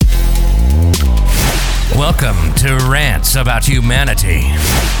Welcome to Rants About Humanity,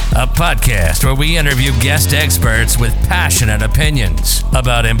 a podcast where we interview guest experts with passionate opinions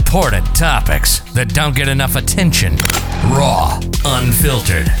about important topics that don't get enough attention. Raw,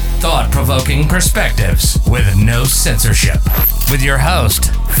 unfiltered, thought-provoking perspectives with no censorship. With your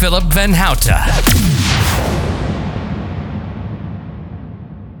host, Philip Van Houten.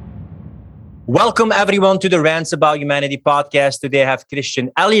 Welcome everyone to the Rants About Humanity podcast. Today I have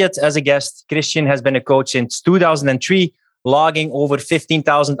Christian Elliott as a guest. Christian has been a coach since 2003, logging over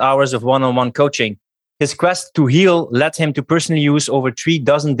 15,000 hours of one-on-one coaching. His quest to heal led him to personally use over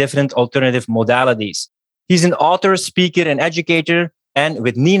 36 different alternative modalities. He's an author, speaker, and educator, and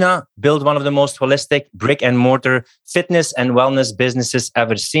with Nina, built one of the most holistic brick and mortar fitness and wellness businesses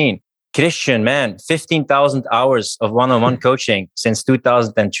ever seen. Christian, man, 15,000 hours of one-on-one coaching since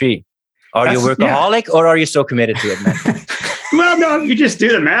 2003. Are you a workaholic or are you so committed to it, man? Well, no, if you just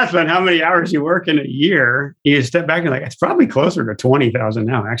do the math on how many hours you work in a year, you step back and like, it's probably closer to 20,000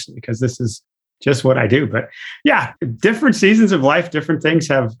 now, actually, because this is just what I do. But yeah, different seasons of life, different things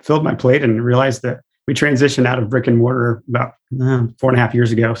have filled my plate, and realized that we transitioned out of brick and mortar about 4.5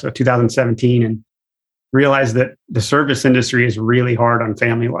 years ago, so 2017, and realized that the service industry is really hard on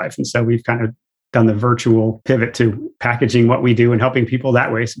family life. And so we've kind of done the virtual pivot to packaging what we do and helping people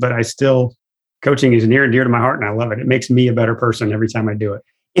that way. But coaching is near and dear to my heart, and I love it. It makes me a better person every time I do it.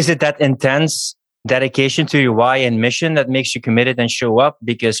 Is it that intense dedication to your why and mission that makes you committed and show up?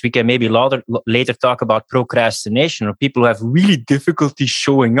 Because we can maybe later talk about procrastination or people who have really difficulty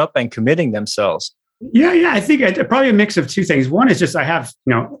showing up and committing themselves. Yeah. I think probably a mix of two things. One is just I have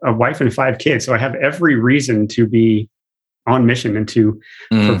a wife and 5 kids, so I have every reason to be on mission and to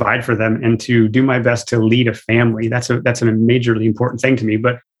provide for them and to do my best to lead a family. That's a majorly important thing to me.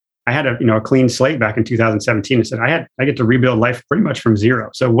 But I had a clean slate back in 2017 and said, I get to rebuild life pretty much from zero.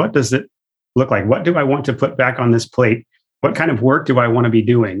 So what does it look like? What do I want to put back on this plate? What kind of work do I want to be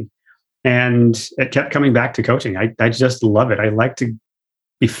doing? And it kept coming back to coaching. I just love it. I like to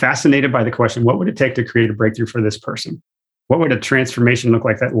be fascinated by the question, what would it take to create a breakthrough for this person? What would a transformation look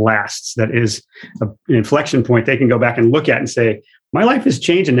like that lasts, that is an inflection point they can go back and look at and say, my life has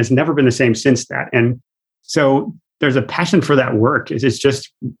changed and has never been the same since that. And so there's a passion for that work. It's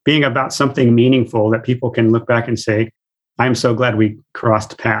just being about something meaningful that people can look back and say, I'm so glad we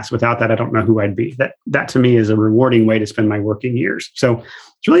crossed paths. Without that, I don't know who I'd be. That to me is a rewarding way to spend my working years. So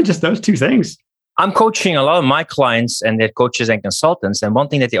it's really just those two things. I'm coaching a lot of my clients and their coaches and consultants. And one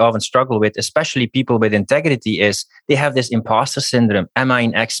thing that they often struggle with, especially people with integrity, is they have this imposter syndrome. Am I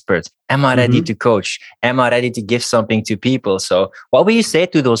an expert? Am I ready to coach? Am I ready to give something to people? So what will you say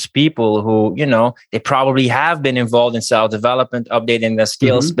to those people who, they probably have been involved in self-development, updating their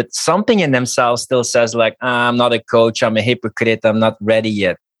skills, but something in themselves still says like, I'm not a coach, I'm a hypocrite, I'm not ready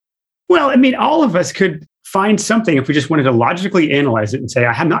yet? Well, I mean, all of us could find something if we just wanted to logically analyze it and say,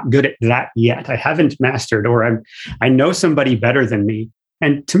 I'm not good at that yet. I haven't mastered, or I know somebody better than me.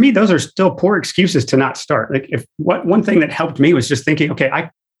 And to me, those are still poor excuses to not start. Like one thing that helped me was just thinking, okay,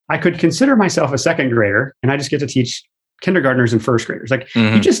 I could consider myself a second grader and I just get to teach kindergartners and first graders. Like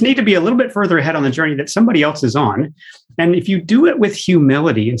you just need to be a little bit further ahead on the journey that somebody else is on. And if you do it with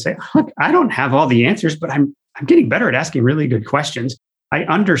humility and say, look, I don't have all the answers, but I'm getting better at asking really good questions. I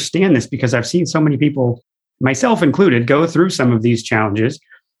understand this because I've seen so many people, myself included, go through some of these challenges.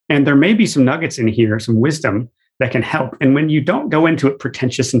 And there may be some nuggets in here, some wisdom that can help. And when you don't go into it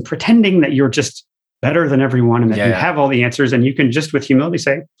pretentious and pretending that you're just better than everyone and that you have all the answers, and you can just with humility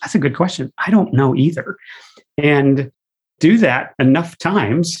say, that's a good question. I don't know either. And do that enough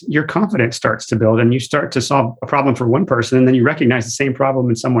times, your confidence starts to build and you start to solve a problem for one person. And then you recognize the same problem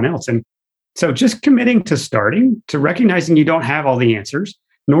in someone else. And so just committing to starting, to recognizing you don't have all the answers,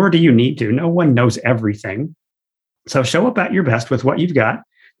 nor do you need to. No one knows everything. So show up at your best with what you've got,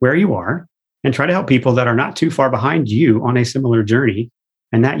 where you are, and try to help people that are not too far behind you on a similar journey.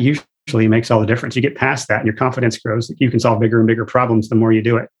 And that usually makes all the difference. You get past that and your confidence grows. You can solve bigger and bigger problems the more you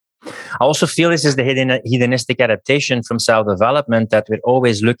do it. I also feel this is the hedonistic adaptation from self-development, that we're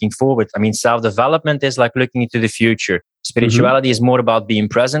always looking forward. I mean, self-development is like looking into the future. Spirituality is more about being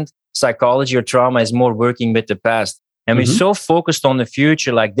present. Psychology or trauma is more working with the past. And we're so focused on the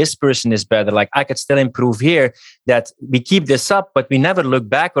future, like this person is better, like I could still improve here, that we keep this up, but we never look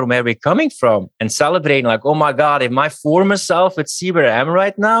back on where we're coming from and celebrating like, oh my God, if my former self would see where I am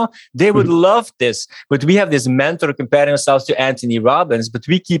right now, they would love this. But we have this mentor comparing ourselves to Anthony Robbins, but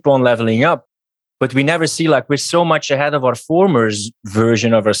we keep on leveling up. But we never see like we're so much ahead of our former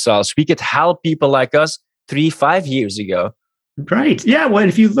version of ourselves. We could help people like us 3-5 years ago. Right. Yeah. Well,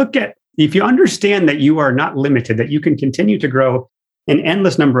 if you understand that you are not limited, that you can continue to grow in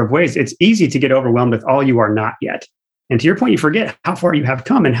endless number of ways, it's easy to get overwhelmed with all you are not yet. And to your point, you forget how far you have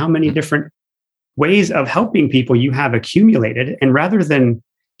come and how many different ways of helping people you have accumulated. And rather than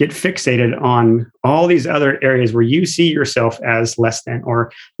get fixated on all these other areas where you see yourself as less than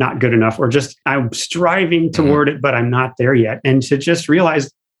or not good enough, or just I'm striving toward it, but I'm not there yet. And to just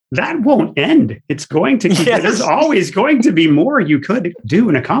realize that won't end. It's going to keep, there's always going to be more you could do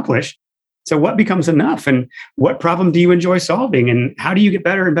and accomplish. So what becomes enough, and what problem do you enjoy solving, and how do you get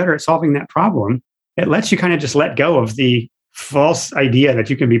better and better at solving that problem? It lets you kind of just let go of the false idea that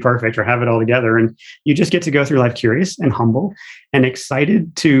you can be perfect or have it all together. And you just get to go through life curious and humble and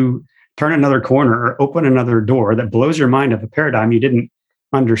excited to turn another corner or open another door that blows your mind of a paradigm you didn't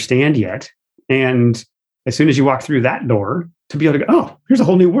understand yet. And as soon as you walk through that door, to be able to go, oh, here's a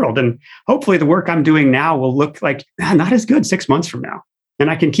whole new world. And hopefully the work I'm doing now will look like not as good 6 months from now.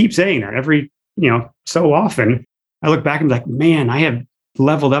 And I can keep saying that every, so often I look back and be like, man, I have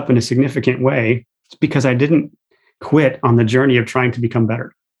leveled up in a significant way. It's because I didn't quit on the journey of trying to become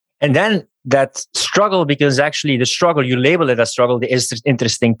better. And then that struggle, because actually the struggle, you label it as struggle, the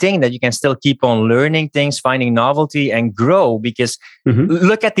interesting thing that you can still keep on learning things, finding novelty and grow. Because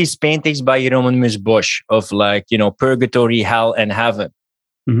look at these paintings by Hieronymus Bosch of purgatory, hell and heaven.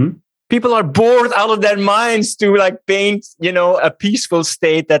 People are bored out of their minds to paint, a peaceful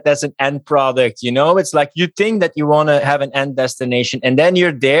state that's an end product. It's like you think that you want to have an end destination, and then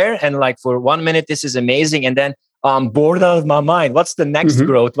you're there, and for 1 minute this is amazing, and then I'm bored out of my mind. What's the next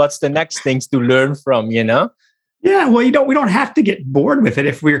growth? What's the next things to learn from? Yeah. Well, we don't have to get bored with it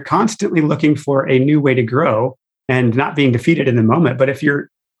if we're constantly looking for a new way to grow and not being defeated in the moment. But if your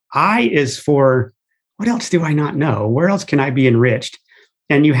eye is for what else do I not know? Where else can I be enriched?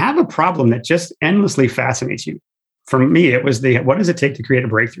 And you have a problem that just endlessly fascinates you. For me, it was what does it take to create a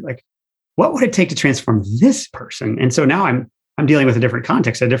breakthrough? What would it take to transform this person? And so now I'm dealing with a different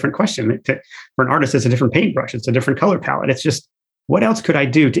context, a different question. For an artist, it's a different paintbrush. It's a different color palette. It's just, what else could I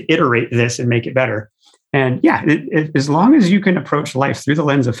do to iterate this and make it better? And as long as you can approach life through the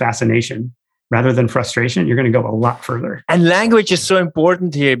lens of fascination rather than frustration, you're going to go a lot further. And language is so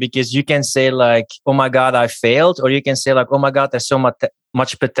important here, because you can say oh my God, I failed. Or you can say oh my God, there's so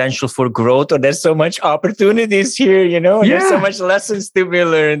much potential for growth, or there's so much opportunities here, there's so much lessons to be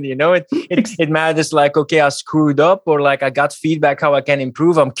learned, it matters okay, I screwed up, or I got feedback how I can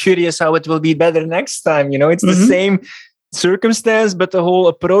improve. I'm curious how it will be better next time. It's the same circumstance, but the whole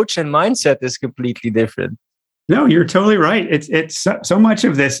approach and mindset is completely different. No, you're totally right. It's so much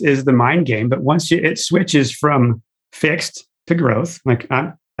of this is the mind game, but once it switches from fixed to growth,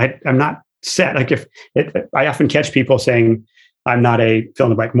 I'm not set. I often catch people saying, I'm not a fill in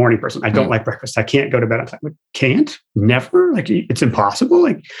the blank morning person. I don't like breakfast. I can't go to bed on time. Can't? Never? It's impossible?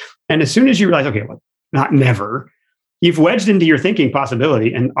 And as soon as you realize, okay, well, not never, you've wedged into your thinking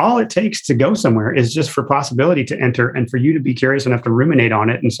possibility. And all it takes to go somewhere is just for possibility to enter and for you to be curious enough to ruminate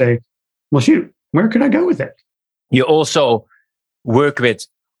on it and say, well, shoot, where could I go with it? You also work with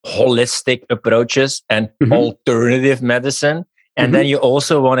holistic approaches and alternative medicine. And then you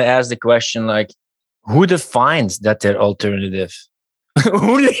also want to ask the question, who defines that they're alternative?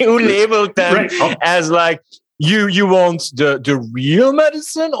 who labeled them as you want the real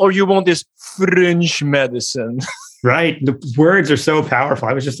medicine, or you want this fringe medicine? Right. The words are so powerful.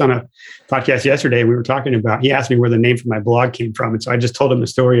 I was just on a podcast yesterday. We were talking about, he asked me where the name for my blog came from. And so I just told him the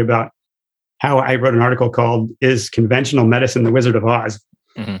story about how I wrote an article called "Is Conventional Medicine the Wizard of Oz?"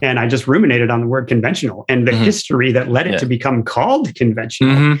 And I just ruminated on the word conventional and the history that led it to become called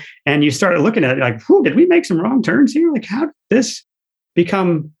conventional. And you started looking at it did we make some wrong turns here? How did this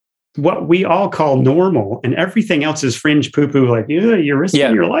become what we all call normal, and everything else is fringe poo-poo? You're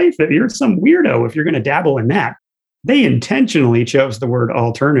risking your life. You're some weirdo if you're going to dabble in that. They intentionally chose the word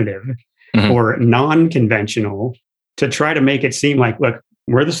alternative or non-conventional to try to make it seem look,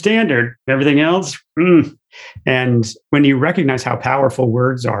 we're the standard, everything else. And when you recognize how powerful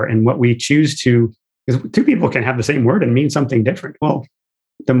words are and what we choose to, because two people can have the same word and mean something different. Well,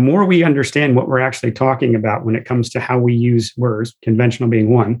 the more we understand what we're actually talking about when it comes to how we use words, conventional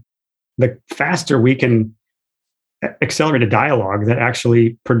being one, the faster we can accelerate a dialogue that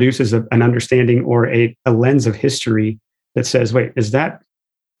actually produces an understanding or a lens of history that says, wait, is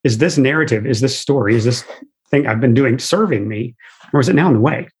this narrative, is this story, is this thing I've been doing serving me, or is it now in the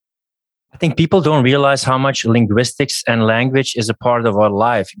way? I think people don't realize how much linguistics and language is a part of our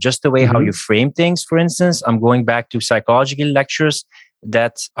life. Just the way how you frame things, for instance. I'm going back to psychology lectures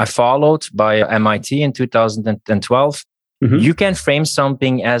that I followed by MIT in 2012. You can frame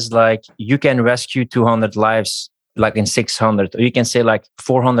something as you can rescue 200 lives in 600, or you can say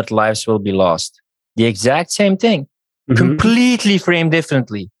 400 lives will be lost. The exact same thing. completely framed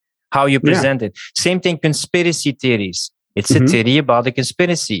differently how you present it. Same thing, conspiracy theories. It's a theory about a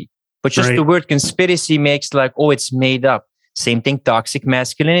conspiracy. But just the word conspiracy makes like, oh, it's made up. Same thing, toxic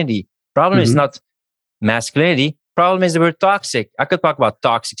masculinity. Problem is not masculinity. Problem is the word toxic. I could talk about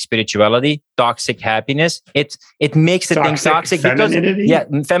toxic spirituality, toxic happiness. It makes the thing toxic because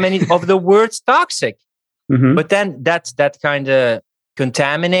femininity of the word's toxic. But then that kind of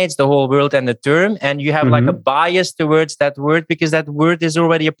contaminates the whole world and the term, and you have like a bias towards that word because that word is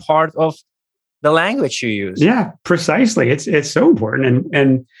already a part of the language you use. Yeah, precisely. It's so important,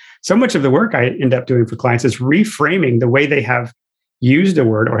 and so much of the work I end up doing for clients is reframing the way they have used a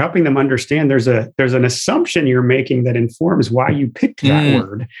word or helping them understand there's an assumption you're making that informs why you picked that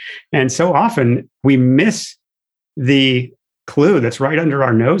word. And so often we miss the clue that's right under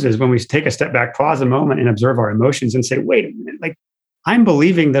our noses when we take a step back, pause a moment and observe our emotions and say, wait a minute, like I'm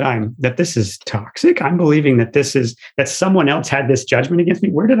believing that this is toxic. I'm believing that someone else had this judgment against me.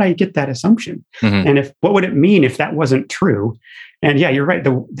 Where did I get that assumption? And what would it mean if that wasn't true? And yeah, you're right.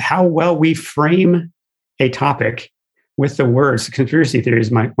 How well we frame a topic with the words. Conspiracy theory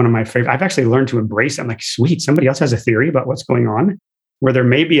is one of my favorite. I've actually learned to embrace it. I'm like, sweet, somebody else has a theory about what's going on, where there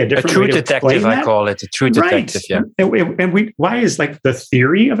may be a different truth detective. I call it a truth detective. Yeah. And why is like the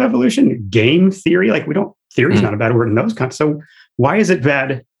theory of evolution game theory? Like theory is not a bad word in those contexts. So why is it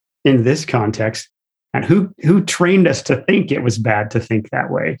bad in this context? And who trained us to think it was bad to think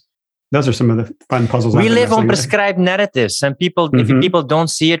that way? Those are some of the fun puzzles. We live on prescribed narratives, and people, if people don't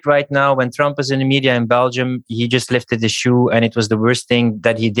see it right now, when Trump is in the media in Belgium, he just lifted the shoe, and it was the worst thing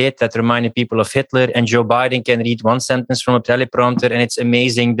that he did. That reminded people of Hitler. And Joe Biden can read one sentence from a teleprompter, and it's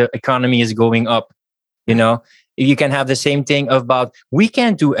amazing. The economy is going up. You know, you can have the same thing about we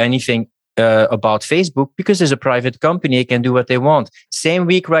can't do anything about Facebook because there's a private company, they can do what they want. Same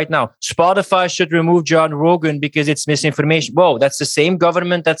week right now, Spotify should remove John Rogan because it's misinformation. Whoa, that's the same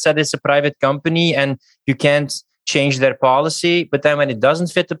government that said it's a private company and you can't change their policy. But then when it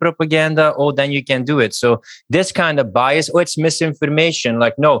doesn't fit the propaganda, then you can do it. So this kind of bias, it's misinformation.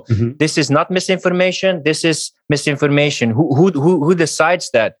 Like, no, this is not misinformation. This is misinformation. Who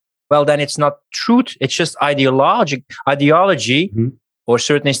decides that? Well, then it's not truth. It's just ideology. Or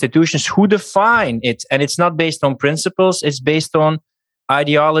certain institutions who define it. And it's not based on principles. It's based on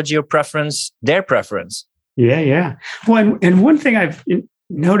ideology or preference, their preference. Yeah. Well, and one thing I've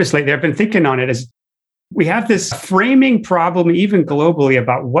noticed lately, I've been thinking on it, is we have this framing problem, even globally,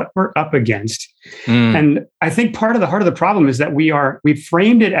 about what we're up against. And I think part of the heart of the problem is that we've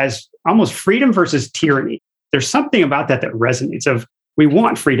framed it as almost freedom versus tyranny. There's something about that resonates of we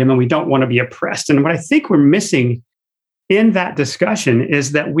want freedom and we don't want to be oppressed. And what I think we're missing in that discussion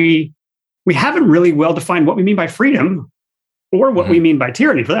is that we haven't really well defined what we mean by freedom or what we mean by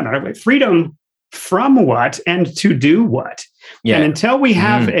tyranny, for that matter. Freedom from what and to do what? Yeah. And until we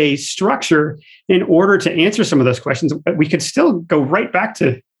have a structure in order to answer some of those questions, we could still go right back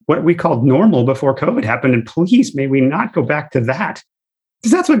to what we called normal before COVID happened. And please, may we not go back to that,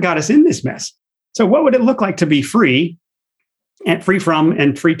 because that's what got us in this mess. So what would it look like to be free and free from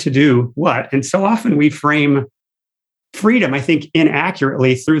and free to do what? And so often we frame freedom, I think,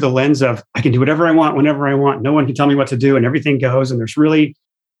 inaccurately through the lens of I can do whatever I want, whenever I want. No one can tell me what to do, and everything goes. And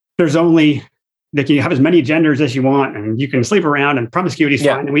there's only that you have as many genders as you want, and you can sleep around, and promiscuity is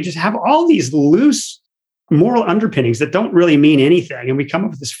fine. And we just have all these loose moral underpinnings that don't really mean anything. And we come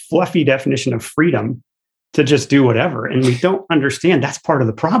up with this fluffy definition of freedom to just do whatever. And we don't understand that's part of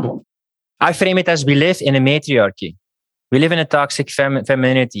the problem. I frame it as we live in a matriarchy. We live in a toxic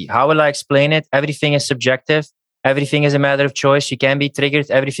femininity. How will I explain it? Everything is subjective. Everything is a matter of choice. You can be triggered.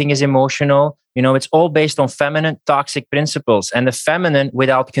 Everything is emotional. You know, it's all based on feminine toxic principles. And the feminine,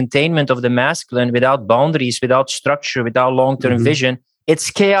 without containment of the masculine, without boundaries, without structure, without long-term vision, it's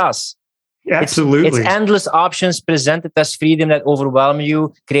chaos. Absolutely. It's endless options presented as freedom that overwhelm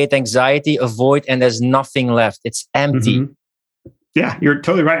you, create anxiety, avoid, and there's nothing left. It's empty. Yeah, you're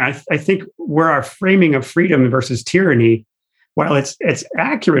totally right. I think where our framing of freedom versus tyranny, while it's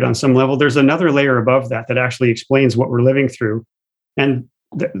accurate on some level, there's another layer above that actually explains what we're living through. And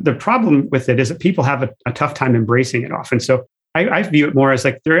the problem with it is that people have a tough time embracing it often. So I view it more as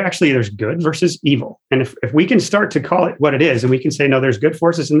like there's good versus evil. And if we can start to call it what it is, and we can say, no, there's good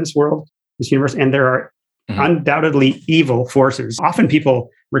forces in this world, this universe, and there are undoubtedly evil forces. Often people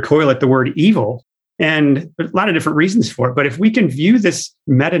recoil at the word evil, and there's a lot of different reasons for it. But if we can view this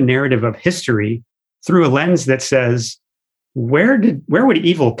meta-narrative of history through a lens that says, where would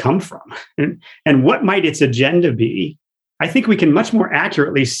evil come from? And what might its agenda be? I think we can much more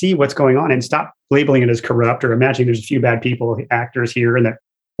accurately see what's going on and stop labeling it as corrupt or imagining there's a few bad people, actors here, and that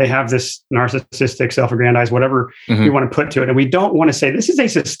They have this narcissistic, self-aggrandized, whatever we want to put to it. And we don't want to say this is a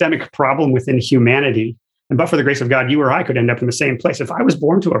systemic problem within humanity. And but for the grace of God, you or I could end up in the same place. If I was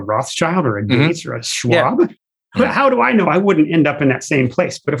born to a Rothschild or a Gates or a Schwab, how do I know I wouldn't end up in that same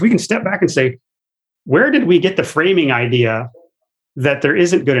place? But if we can step back and say, where did we get the framing idea that there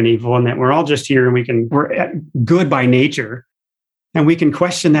isn't good and evil and that we're all just here and we're good by nature, and we can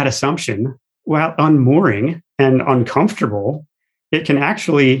question that assumption while unmooring and uncomfortable, it can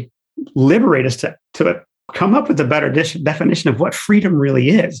actually liberate us to come up with a better definition of what freedom really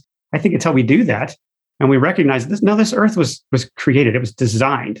is. I think it's how we do that. And we recognize this earth was created. It was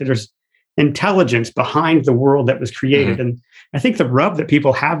designed. There's intelligence behind the world that was created. And I think the rub that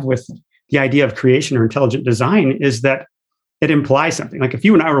people have with the idea of creation or intelligent design is that it implies something. Like if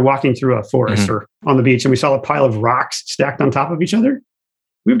you and I were walking through a forest or on the beach and we saw a pile of rocks stacked on top of each other,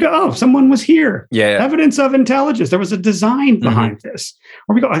 we would go, oh, someone was here. Evidence of intelligence. There was a design behind this.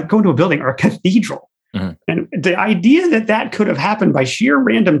 Or we go into a building or a cathedral. And the idea that that could have happened by sheer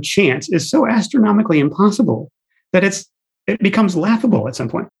random chance is so astronomically impossible that it becomes laughable at some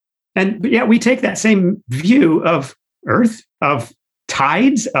point. And yet we take that same view of Earth, of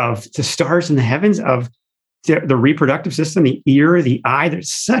tides, of the stars in the heavens, of the reproductive system, the ear, the eye.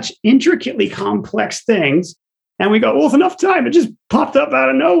 There's such intricately complex things. And we go, well, with enough time, it just popped up out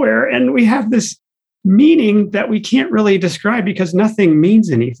of nowhere. And we have this meaning that we can't really describe because nothing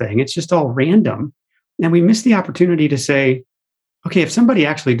means anything. It's just all random. And we miss the opportunity to say, okay, if somebody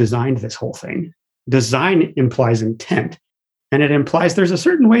actually designed this whole thing, design implies intent. And it implies there's a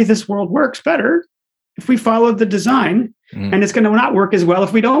certain way this world works better if we follow the design. And it's going to not work as well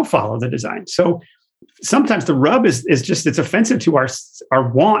if we don't follow the design. So sometimes the rub is just, it's offensive to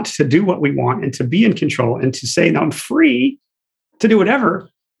our want to do what we want and to be in control and to say, no, I'm free to do whatever.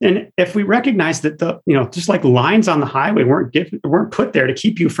 And if we recognize that just like lines on the highway weren't put there to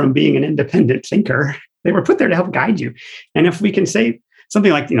keep you from being an independent thinker, they were put there to help guide you. And if we can say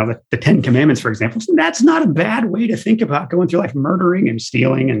something like, the 10 Commandments, for example, that's not a bad way to think about going through life, murdering and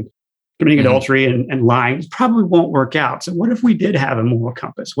stealing and committing adultery and lying. It probably won't work out. So what if we did have a moral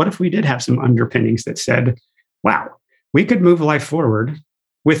compass? What if we did have some underpinnings that said, wow, we could move life forward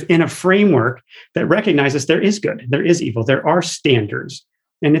within a framework that recognizes there is good, there is evil, there are standards,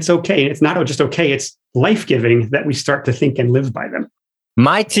 and it's okay. It's not just okay, it's life-giving that we start to think and live by them.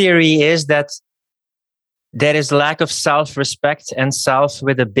 My theory is that there is lack of self-respect and self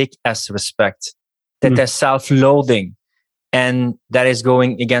with a big S respect, that there's self-loathing. And that is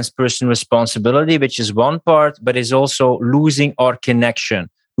going against personal responsibility, which is one part, but is also losing our connection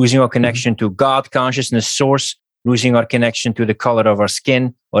to God consciousness source, losing our connection to the color of our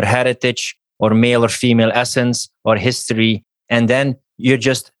skin or heritage or male or female essence or history. And then you're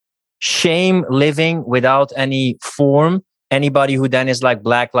just shame living without any form. Anybody who then is like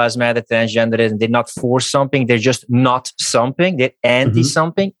Black Lives Matter, transgender, and they're not for something, they're just not something, they're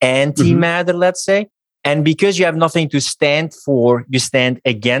anti-something, anti-matter, let's say. And because you have nothing to stand for, you stand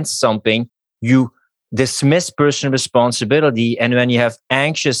against something, you dismiss personal responsibility. And when you have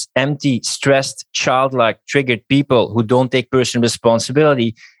anxious, empty, stressed, childlike, triggered people who don't take personal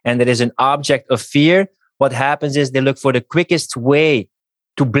responsibility, and there is an object of fear, what happens is they look for the quickest way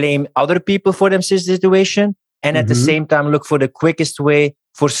to blame other people for their situation. And at the same time, look for the quickest way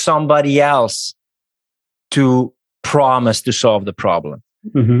for somebody else to promise to solve the problem.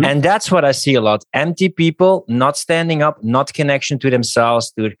 And that's what I see a lot. Empty people, not standing up, not connection to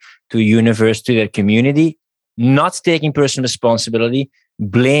themselves, to universe, to their community, not taking personal responsibility,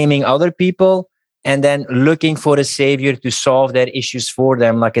 blaming other people, and then looking for a savior to solve their issues for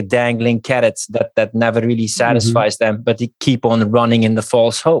them, like a dangling carrot that never really satisfies them, but they keep on running in the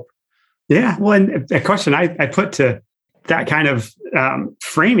false hope. Yeah. Well, and a question I put to that kind of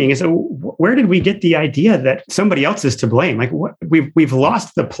framing is, where did we get the idea that somebody else is to blame? Like, what we've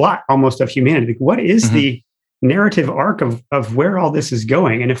lost the plot almost of humanity. What is the narrative arc of where all this is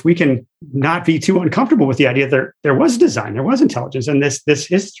going? And if we can not be too uncomfortable with the idea that there was design, there was intelligence, and this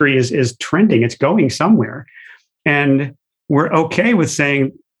history is trending, it's going somewhere, and we're okay with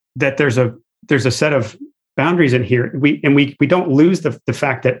saying that there's a set of boundaries in here. We don't lose the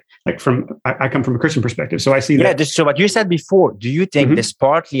fact that, like, I come from a Christian perspective, so I see that. So what you said before, do you think this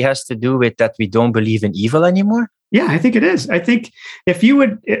partly has to do with that we don't believe in evil anymore? Yeah, I think it is. I think if you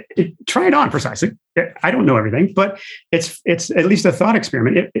would try it on precisely, I don't know everything, but it's at least a thought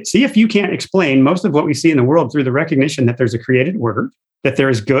experiment. See if you can't explain most of what we see in the world through the recognition that there's a created order, that there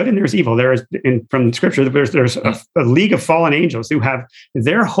is good and there's evil. There is, from Scripture, there's a league of fallen angels who have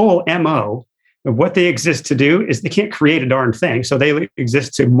their whole MO. What they exist to do is they can't create a darn thing. So they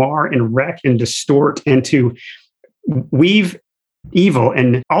exist to mar and wreck and distort and to weave evil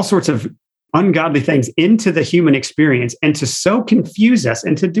and all sorts of ungodly things into the human experience and to so confuse us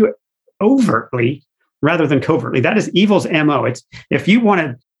and to do it overtly rather than covertly. That is evil's MO. It's if you want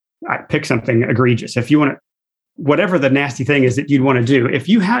to pick something egregious, if you want to, whatever the nasty thing is that you'd want to do, if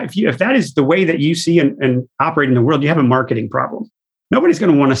that is the way that you see and operate in the world, you have a marketing problem. Nobody's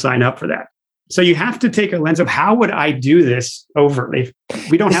going to want to sign up for that. So you have to take a lens of how would I do this overtly?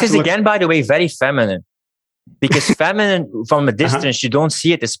 We don't have to. This is again, by the way, very feminine. Because feminine from a distance, you don't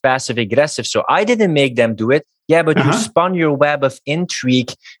see it as passive aggressive. So I didn't make them do it. Yeah, but you spun your web of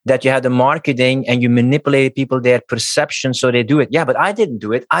intrigue that you had the marketing and you manipulated people, their perception, so they do it. Yeah, but I didn't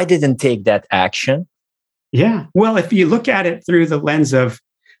do it. I didn't take that action. Yeah. Well, if you look at it through the lens of,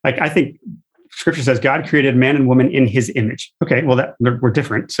 like, I think Scripture says God created man and woman in his image. Okay, well, we're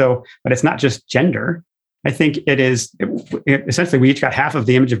different. So, but it's not just gender. I think essentially we each got half of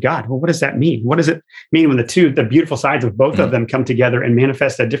the image of God. Well, what does that mean? What does it mean when the beautiful sides of both of them come together and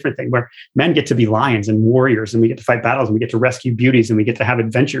manifest a different thing, where men get to be lions and warriors and we get to fight battles and we get to rescue beauties and we get to have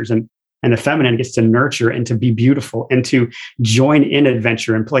adventures, and the feminine gets to nurture and to be beautiful and to join in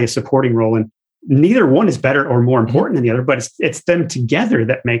adventure and play a supporting role. And neither one is better or more important than the other, but it's them together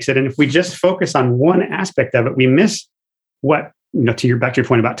that makes it. And if we just focus on one aspect of it, we miss what, back to your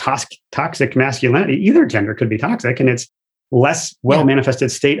point about toxic masculinity. Either gender could be toxic, and it's less well-manifested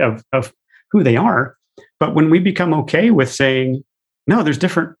state of who they are. But when we become okay with saying, no, there's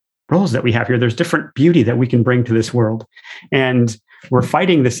different roles that we have here, there's different beauty that we can bring to this world, and we're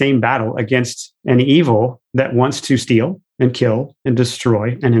fighting the same battle against an evil that wants to steal and kill and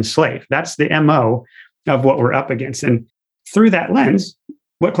destroy and enslave. That's the MO of what we're up against. And through that lens,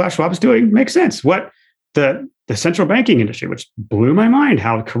 what Klaus Schwab is doing makes sense. What the central banking industry, which blew my mind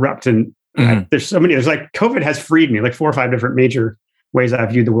how corrupt and there's like COVID has freed me. Like 4 or 5 different major ways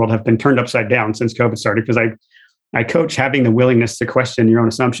I've viewed the world have been turned upside down since COVID started, because I coach having the willingness to question your own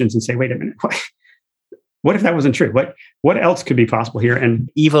assumptions and say, wait a minute, what if that wasn't true? What else could be possible here? And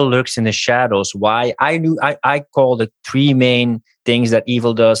evil lurks in the shadows. Why? I call the 3 main things that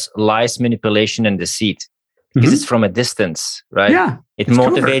evil does: lies, manipulation, and deceit. Because it's from a distance, right? Yeah, it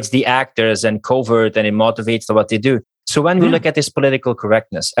motivates covert. The actors and covert, and it motivates what they do. So when we look at this political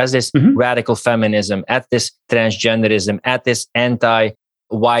correctness, as this radical feminism, at this transgenderism, at this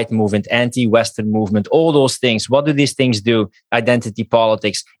anti-white movement, anti-Western movement, all those things, what do these things do? Identity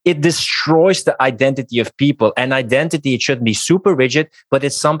politics. It destroys the identity of people. And identity, it shouldn't be super rigid, but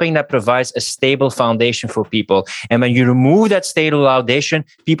it's something that provides a stable foundation for people. And when you remove that stable foundation,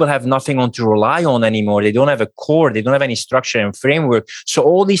 people have nothing on to rely on anymore. They don't have a core. They don't have any structure and framework. So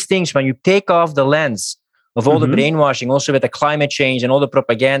all these things, when you take off the lens of all the brainwashing, also with the climate change and all the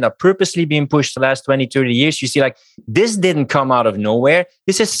propaganda purposely being pushed the last 20, 30 years, you see, like, this didn't come out of nowhere.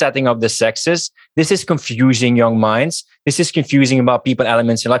 This is setting up the sexes. This is confusing young minds. This is confusing about people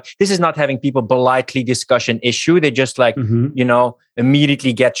elements in life. This is not having people politely discuss an issue. They just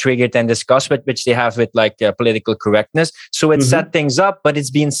immediately get triggered and discuss, which they have with political correctness. So it set things up, but it's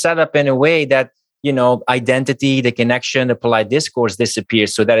being set up in a way that, identity, the connection, the polite discourse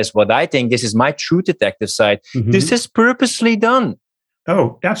disappears. So that is what I think. This is my true detective side. This is purposely done.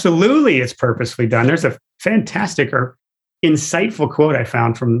 Oh, absolutely. It's purposely done. There's a fantastic or insightful quote I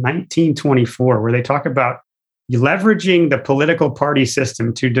found from 1924 where they talk about leveraging the political party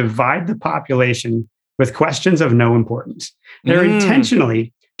system to divide the population with questions of no importance. They're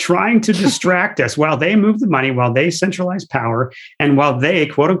intentionally trying to distract us while they move the money, while they centralize power, and while they,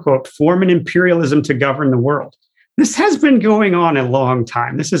 quote unquote, form an imperialism to govern the world. This has been going on a long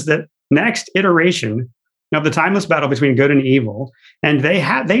time. This is the next iteration of the timeless battle between good and evil. And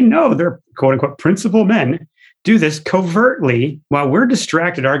they know their, quote unquote, principal men do this covertly while we're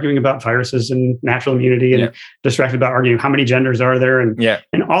distracted arguing about viruses and natural immunity and distracted about arguing how many genders are there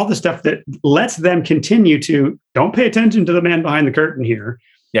and all the stuff that lets them continue to don't pay attention to the man behind the curtain here.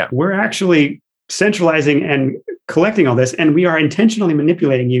 Yeah, we're actually centralizing and collecting all this, and we are intentionally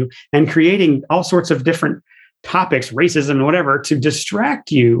manipulating you and creating all sorts of different topics, racism and whatever, to distract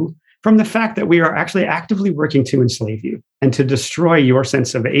you from the fact that we are actually actively working to enslave you and to destroy your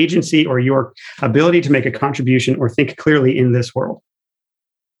sense of agency or your ability to make a contribution or think clearly in this world.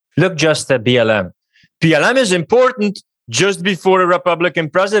 Look just at BLM. BLM is important just before a Republican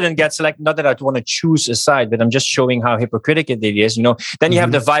president gets elected. Not that I want to choose a side, but I'm just showing how hypocritical it is. Then you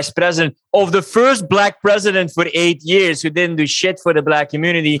have the vice president of the first black president for 8 years who didn't do shit for the black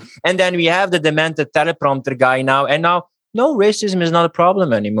community. And then we have the demented teleprompter guy now. And now, no, racism is not a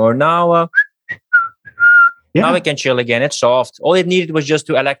problem anymore. Now, Yeah. Now we can chill again. It's soft. All it needed was just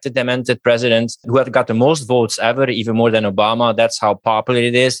to elect a demented president who had got the most votes ever, even more than Obama. That's how popular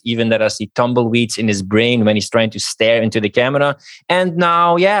it is. Even that I see tumbleweeds in his brain when he's trying to stare into the camera. And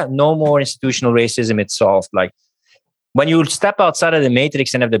now, no more institutional racism. It's solved. Like when you step outside of the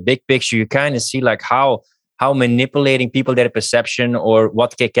matrix and have the big picture, you kind of see like how manipulating people, their perception or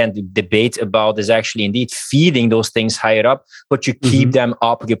what they can debate about is actually indeed feeding those things higher up, but you keep them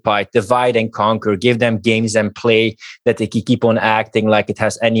occupied, divide and conquer, give them games and play that they can keep on acting like it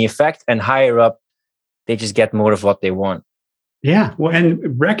has any effect. And higher up, they just get more of what they want. Yeah. Well,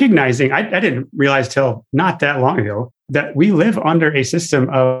 and recognizing, I didn't realize till not that long ago that we live under a system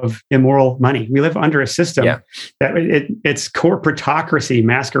of immoral money. We live under a system that it's corporatocracy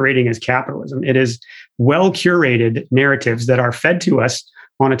masquerading as capitalism. It is well curated narratives that are fed to us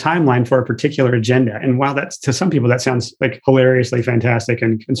on a timeline for a particular agenda. And while that's to some people, that sounds like hilariously fantastic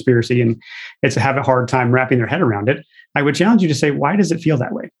and conspiracy, and it's have a hard time wrapping their head around it, I would challenge you to say, why does it feel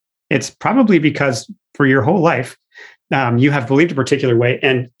that way? It's probably because for your whole life, you have believed a particular way.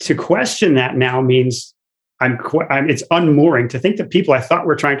 And to question that now means it's unmooring to think that people I thought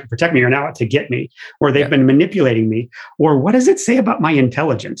were trying to protect me are now out to get me, or they've been manipulating me, or what does it say about my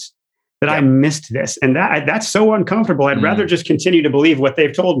intelligence that I missed this? And that's so uncomfortable. I'd rather just continue to believe what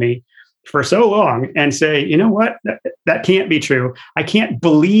they've told me for so long and say, you know what, that can't be true. I can't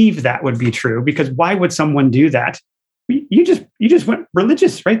believe that would be true, because why would someone do that? You just went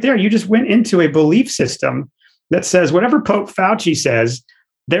religious right there. You just went into a belief system that says whatever Pope Fauci says,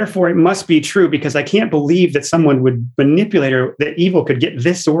 therefore it must be true, because I can't believe that someone would manipulate or that evil could get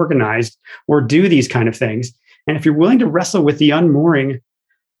this organized or do these kind of things. And if you're willing to wrestle with the unmooring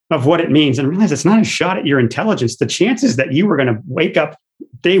of what it means and realize it's not a shot at your intelligence, the chances that you were going to wake up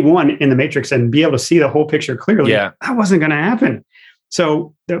day one in the matrix and be able to see the whole picture clearly, that wasn't going to happen.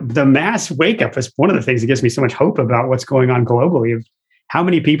 So the mass wake up is one of the things that gives me so much hope about what's going on globally, of how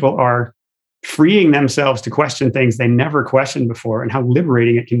many people are freeing themselves to question things they never questioned before, and how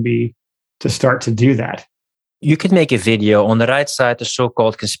liberating it can be to start to do that. You could make a video on the right side, the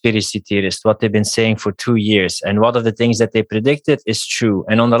so-called conspiracy theorists, what they've been saying for 2 years. And one of the things that they predicted is true.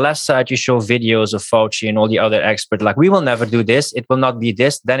 And on the left side, you show videos of Fauci and all the other experts, like, we will never do this. It will not be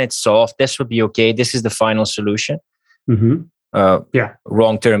this. Then it's solved. This will be okay. This is the final solution. Wrong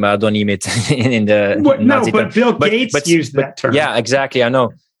term. I don't name it in the Nazi but Bill Gates used that term. Yeah, exactly. I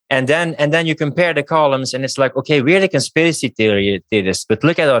know. And then you compare the columns, and it's like, okay, we're the conspiracy theorists, but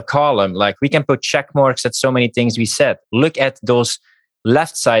look at our column. Like, we can put check marks at so many things we said. Look at those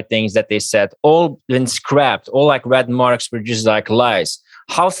left side things that they said, all been scrapped. All like red marks were just like lies.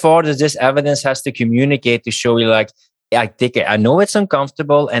 How far does this evidence has to communicate to show you, like, I know it's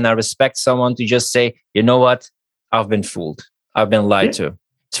uncomfortable, and I respect someone to just say, you know what, I've been fooled. I've been lied to.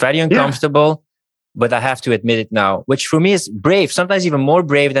 It's very uncomfortable. But I have to admit it now, which for me is brave, sometimes even more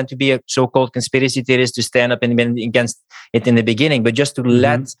brave than to be a so-called conspiracy theorist, to stand up and against it in the beginning, but just to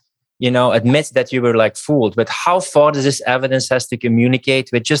admit that you were like fooled. But how far does this evidence has to communicate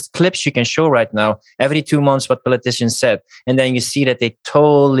with just clips you can show right now, every 2 months, what politicians said. And then you see that they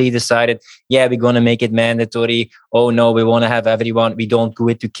totally decided, we're going to make it mandatory. Oh no, we want to have everyone. We don't do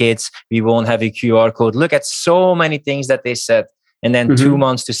it to kids. We won't have a QR code. Look at so many things that they said. And then 2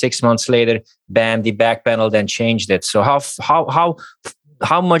 months to 6 months later, bam, the back panel then changed it. So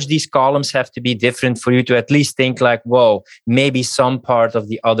how much these columns have to be different for you to at least think like, whoa, maybe some part of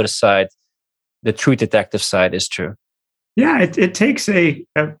the other side, the truth detective side, is true. Yeah, it takes a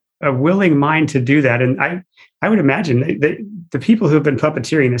willing mind to do that. And I would imagine that the people who have been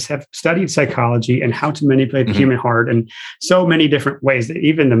puppeteering this have studied psychology and how to manipulate the human heart in so many different ways.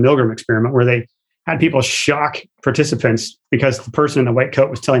 Even the Milgram experiment, where they had people shock participants because the person in the white coat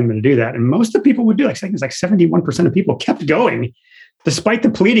was telling them to do that. And most of the people would do, like 71% of people kept going despite the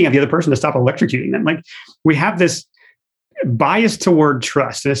pleading of the other person to stop electrocuting them. Like, we have this bias toward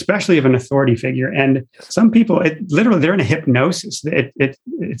trust, and especially of an authority figure. And some people, they're in a hypnosis.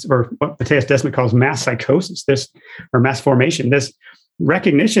 It's or what Matthias Desmet calls mass psychosis, or mass formation, this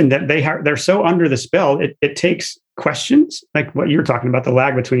recognition that they're so under the spell. It takes questions, like what you're talking about, the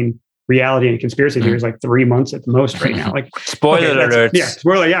lag between reality and conspiracy theories, like 3 months at the most right now. Like, spoiler alert. Yeah,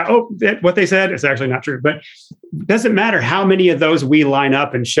 spoiler. Yeah. What they said is actually not true. But it doesn't matter how many of those we line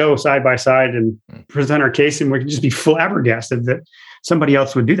up and show side by side and present our case, and we can just be flabbergasted that somebody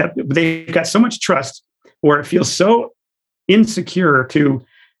else would do that. But they've got so much trust, or it feels so insecure to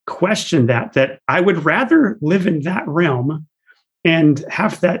question that I would rather live in that realm and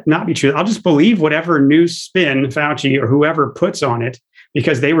have that not be true. I'll just believe whatever new spin Fauci or whoever puts on it,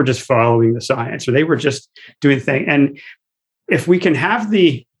 because they were just following the science, or they were just doing the thing. And if we can have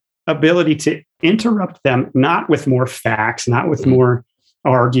the ability to interrupt them, not with more facts, not with more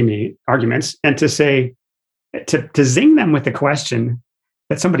arguments, and to say, to zing them with the question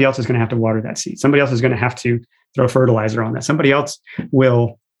that somebody else is going to have to water that seed. Somebody else is going to have to throw fertilizer on that. Somebody else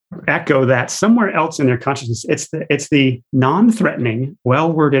will echo that somewhere else in their consciousness. It's the non-threatening,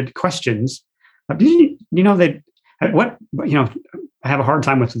 well-worded questions. I have a hard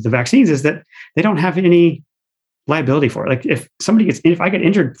time with the vaccines is that they don't have any liability for it. Like if I get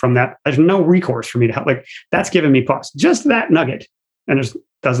injured from that, there's no recourse for me to help. Like that's giving me pause. Just that nugget. And there's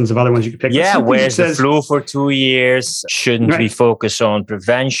dozens of other ones you could pick. Yeah, where's the flu for 2 years? Shouldn't we focus on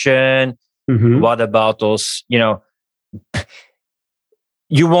prevention? Mm-hmm. What about those,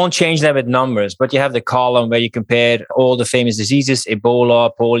 you won't change that with numbers, but you have the column where you compare all the famous diseases,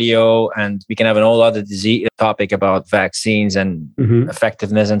 Ebola, polio, and we can have an whole other disease topic about vaccines and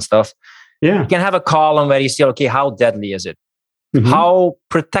effectiveness and stuff. Yeah. You can have a column where you see, okay, how deadly is it? Mm-hmm. How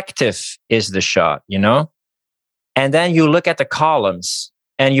protective is the shot, And then you look at the columns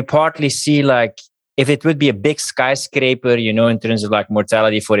and you partly see like, if it would be a big skyscraper, in terms of like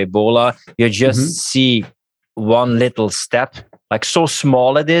mortality for Ebola, you just see one little step, like so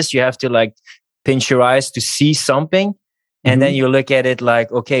small it is, you have to like pinch your eyes to see something. And then you look at it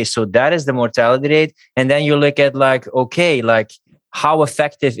like, okay, so that is the mortality rate. And then you look at like, okay, like how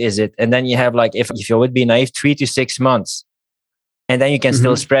effective is it? And then you have like, if you would be naive, 3 to 6 months. And then you can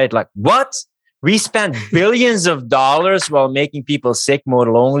still spread it like, what? We spend billions of dollars while making people sick,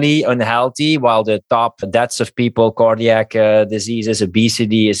 more lonely, unhealthy, while the top deaths of people, cardiac diseases,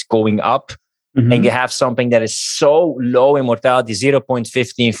 obesity is going up. And you have something that is so low in mortality,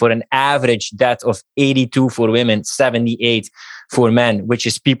 0.15 for an average death of 82 for women, 78 for men, which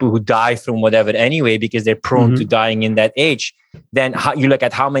is people who die from whatever anyway, because they're prone to dying in that age. Then you look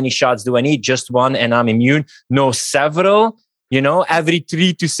at how many shots do I need? Just one and I'm immune? No, several, every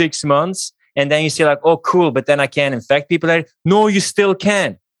 3 to 6 months. And then you say like, oh, cool, but then I can't infect people. No, you still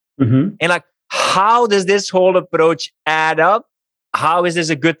can. And like, how does this whole approach add up? How is this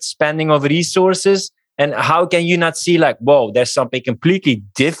a good spending of resources? And how can you not see like, whoa, there's something completely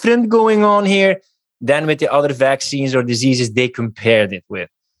different going on here than with the other vaccines or diseases they compared it with?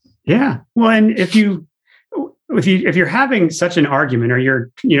 Yeah. Well, and if you're having such an argument, or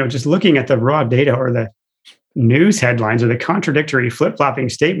you're, just looking at the raw data or the news headlines or the contradictory flip-flopping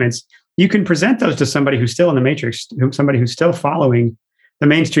statements, you can present those to somebody who's still in the matrix, somebody who's still following the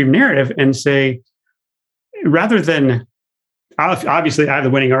mainstream narrative, and say, rather than, obviously I have the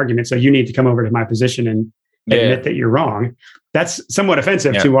winning argument, so you need to come over to my position and admit that you're wrong. That's somewhat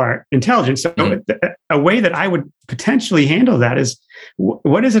offensive to our intelligence. So a way that I would potentially handle that is,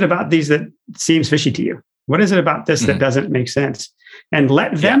 what is it about these that seems fishy to you? What is it about this that doesn't make sense? And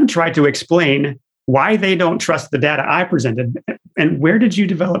let them try to explain why they don't trust the data I presented. And where did you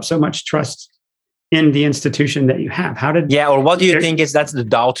develop so much trust in the institution that you have? Or what do you think that's the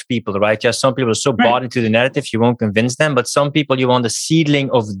doubt people, right? Just some people are so bought into the narrative, you won't convince them, but some people you want a seedling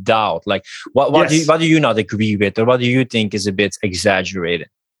of doubt. Like what do you not agree with, or what do you think is a bit exaggerated?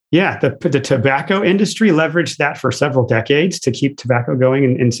 Yeah, the tobacco industry leveraged that for several decades to keep tobacco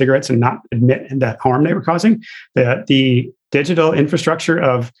going in cigarettes and not admit that harm they were causing. The digital infrastructure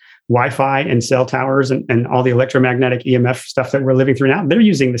of Wi-Fi and cell towers and all the electromagnetic EMF stuff that we're living through now, they're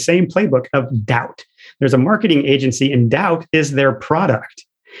using the same playbook of doubt. There's a marketing agency, and doubt is their product.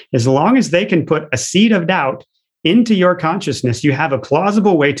 As long as they can put a seed of doubt into your consciousness, you have a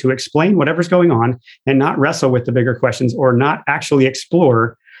plausible way to explain whatever's going on and not wrestle with the bigger questions, or not actually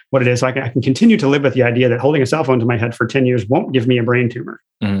explore what it is. I can continue to live with the idea that holding a cell phone to my head for 10 years won't give me a brain tumor.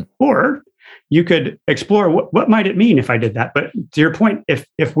 Or you could explore what might it mean if I did that. But to your point,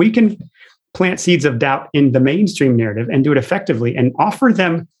 if we can plant seeds of doubt in the mainstream narrative and do it effectively, and offer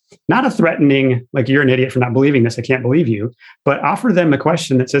them not a threatening, like, you're an idiot for not believing this, I can't believe you, but offer them a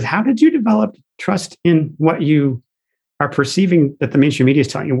question that says, how did you develop trust in what you are perceiving that the mainstream media is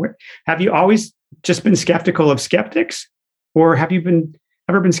telling you? Have you always just been skeptical of skeptics? Or have you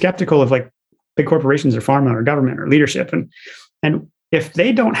ever been skeptical of like big corporations or pharma or government or leadership? And if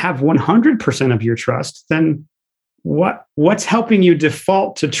they don't have 100% of your trust, then what's helping you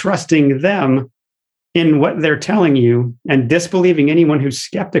default to trusting them in what they're telling you and disbelieving anyone who's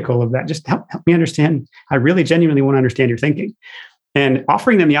skeptical of that? Just help me understand. I really genuinely want to understand your thinking. And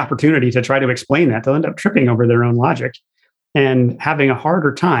offering them the opportunity to try to explain that, they'll end up tripping over their own logic and having a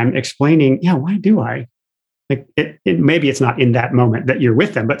harder time explaining, why do I? Like maybe it's not in that moment that you're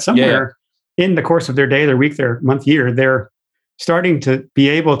with them, but somewhere in the course of their day, their week, their month, year, they're starting to be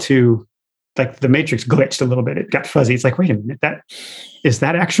able to, like, the matrix glitched a little bit. It got fuzzy. It's like, wait a minute, is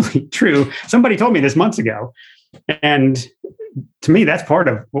that actually true? Somebody told me this months ago. And to me, that's part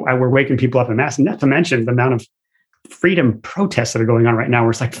of why we're waking people up en masse. And not to mention the amount of freedom protests that are going on right now,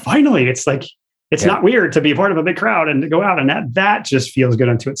 where it's like, finally, it's like, it's not weird to be a part of a big crowd and to go out, and that just feels good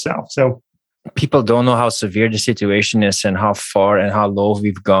unto itself. So people don't know how severe the situation is and how far and how low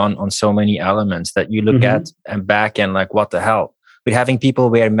we've gone on so many elements that you look at and back and like, what the hell? We're having people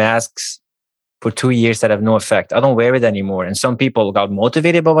wear masks for 2 years that have no effect. I don't wear it anymore. And some people got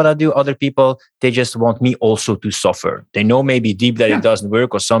motivated by what I do. Other people, they just want me also to suffer. They know maybe deep that it doesn't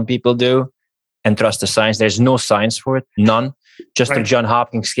work, or some people do, and trust the science. There's no science for it, none. Just the John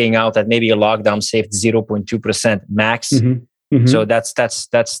Hopkins came out that maybe a lockdown saved 0.2% max. So that's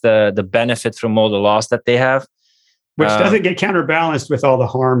the benefit from all the laws that they have. Which doesn't get counterbalanced with all the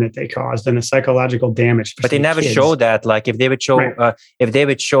harm that they caused and the psychological damage. But they never show that. Like if they would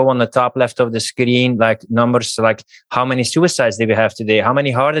show on the top left of the screen, like numbers, like how many suicides did we have today? How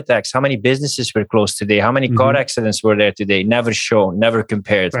many heart attacks? How many businesses were closed today? How many car accidents were there today? Never shown, never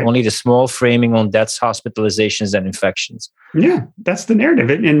compared. Only the small framing on deaths, hospitalizations, and infections. Yeah, that's the narrative.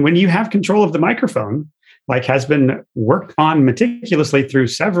 And when you have control of the microphone, like has been worked on meticulously through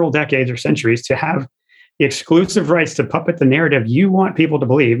several decades or centuries to have exclusive rights to puppet the narrative you want people to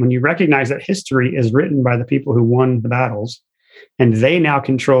believe, when you recognize that history is written by the people who won the battles, and they now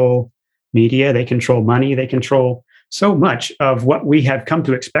control media, they control money, they control so much of what we have come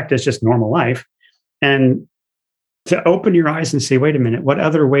to expect as just normal life. And to open your eyes and say, wait a minute, what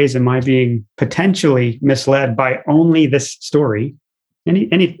other ways am I being potentially misled by only this story?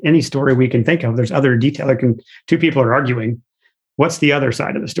 Any story we can think of, there's other detail. Two people are arguing. What's the other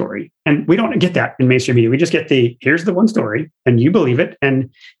side of the story? And we don't get that in mainstream media. We just get here's the one story and you believe it. And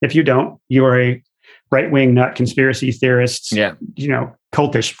if you don't, you are a right-wing nut, conspiracy theorist,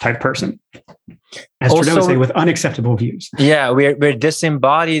 cultish type person. As Trudeau would say, with unacceptable views. Yeah, we're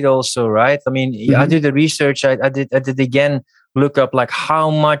disembodied also, right? I mean, I did the research. I did again look up like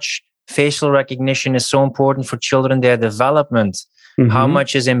how much facial recognition is so important for children, their development. How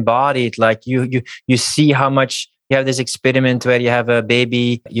much is embodied? Like you see how much. You have this experiment where you have a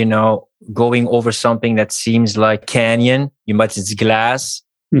baby, going over something that seems like canyon, but it's glass.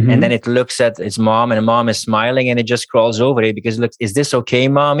 And then it looks at its mom, and mom is smiling, and it just crawls over it because, look, is this okay,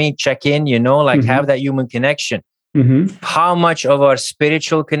 mommy? Check in, have that human connection. How much of our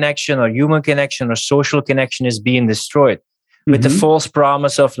spiritual connection or human connection or social connection is being destroyed with the false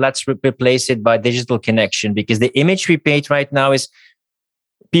promise of let's replace it by digital connection? Because the image we paint right now is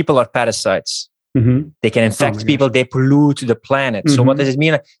people are parasites. They can infect people. They pollute the planet. So what does it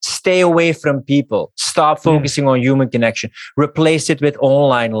mean? Stay away from people. Stop focusing on human connection. Replace it with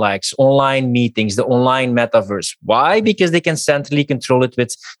online likes, online meetings, the online metaverse. Why? Because they can centrally control it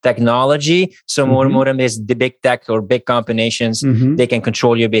with technology. So more and more of this, the big tech or big combinations, they can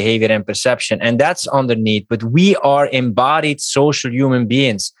control your behavior and perception. And that's underneath. But we are embodied social human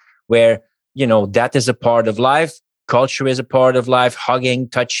beings where, that is a part of life. Culture is a part of life, hugging,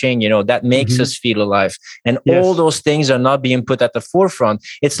 touching, that makes us feel alive. And all those things are not being put at the forefront.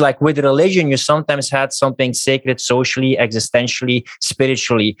 It's like with religion, you sometimes had something sacred socially, existentially,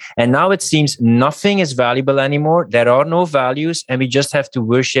 spiritually. And now it seems nothing is valuable anymore. There are no values, and we just have to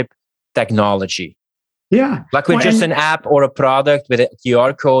worship technology. Yeah. Like we're just an app or a product with a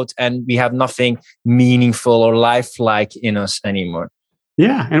QR code, and we have nothing meaningful or lifelike in us anymore.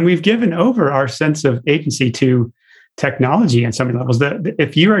 Yeah. And we've given over our sense of agency to technology on so many levels. That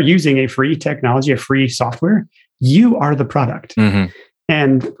if you are using a free technology, a free software, you are the product.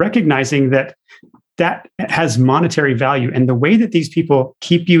 And recognizing that has monetary value, and the way that these people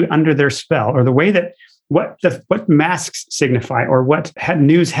keep you under their spell, or the way that what masks signify, or what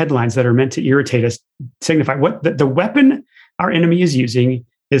news headlines that are meant to irritate us signify, what the weapon our enemy is using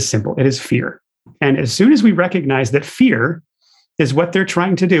is simple. It is fear. And as soon as we recognize that fear is what they're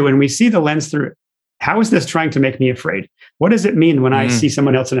trying to do, and we see the lens through it, how is this trying to make me afraid? What does it mean when I see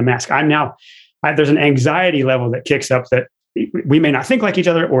someone else in a mask? There's an anxiety level that kicks up that we may not think like each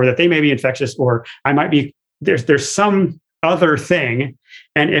other, or that they may be infectious, or I might be, there's some other thing.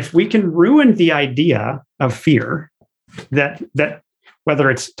 And if we can ruin the idea of fear, that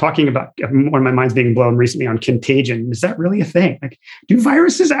whether it's talking about, one of my mind's being blown recently on contagion, is that really a thing? Like, do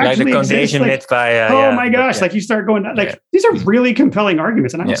viruses actually exist? Oh my gosh! Like you start going, these are really compelling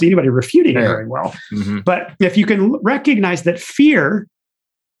arguments, and I don't see anybody refuting it very well. But if you can recognize that fear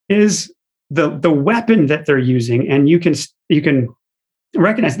is the weapon that they're using, and you can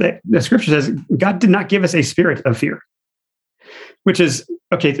recognize that the scripture says God did not give us a spirit of fear. Which is,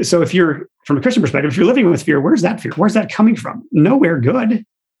 okay, so if you're, from a Christian perspective, if you're living with fear, where's that fear? Where's that coming from? Nowhere good.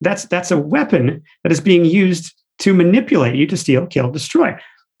 That's a weapon that is being used to manipulate you, to steal, kill, destroy.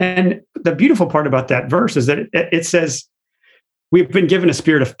 And the beautiful part about that verse is that it says, we've been given a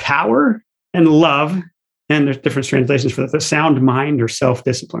spirit of power and love, and there's different translations for that, the sound mind or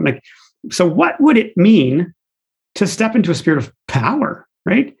self-discipline. Like, so what would it mean to step into a spirit of power,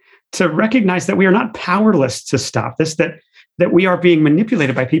 right? To recognize that we are not powerless to stop this, that we are being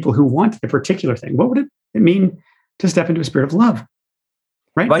manipulated by people who want a particular thing. What would it mean to step into a spirit of love,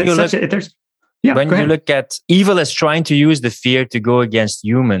 right? When you look at evil as trying to use the fear to go against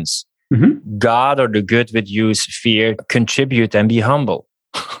humans, God or the good would use fear, contribute, and be humble.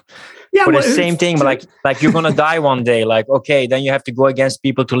 Yeah, for the same thing, like you're gonna die one day. Like, okay, then you have to go against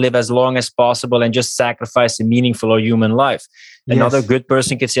people to live as long as possible and just sacrifice a meaningful or human life. Another good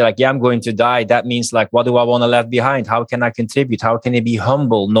person could say, like, yeah, I'm going to die. That means, like, what do I want to leave behind? How can I contribute? How can I be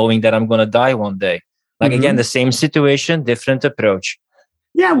humble knowing that I'm gonna die one day? Like, again, the same situation, different approach.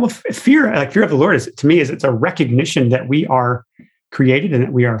 Yeah, well, fear of the Lord it's a recognition that we are created and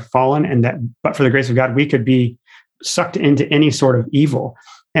that we are fallen, and that, but for the grace of God, we could be sucked into any sort of evil.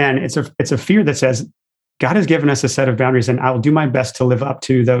 And it's a fear that says, God has given us a set of boundaries, and I'll do my best to live up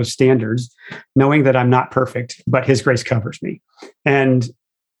to those standards, knowing that I'm not perfect, but His grace covers me. And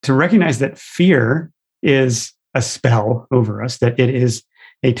to recognize that fear is a spell over us, that it is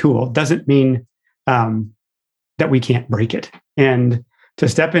a tool, doesn't mean that we can't break it. And to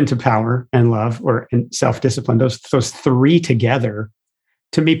step into power and love or self-discipline, those three together,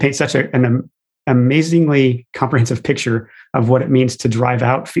 to me, paint such an amazingly comprehensive picture of what it means to drive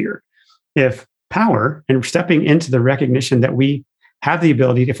out fear. If power and stepping into the recognition that we have the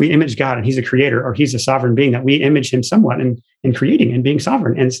ability, if we image God and He's a creator or He's a sovereign being, that we image Him somewhat in creating and being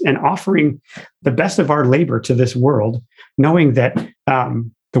sovereign and offering the best of our labor to this world, knowing that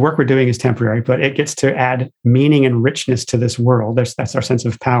the work we're doing is temporary, but it gets to add meaning and richness to this world. That's our sense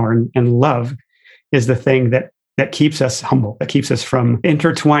of power. And love is the thing that keeps us humble, that keeps us from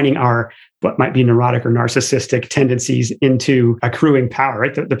intertwining our what might be neurotic or narcissistic tendencies into accruing power,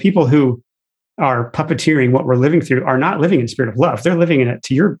 right? The people who are puppeteering what we're living through are not living in spirit of love. They're living in it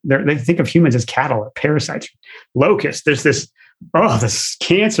they think of humans as cattle or parasites, locusts. There's this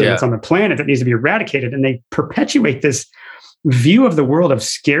cancer that's on the planet that needs to be eradicated. And they perpetuate this view of the world of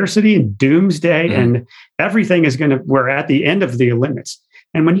scarcity and doomsday, and everything is we're at the end of the limits.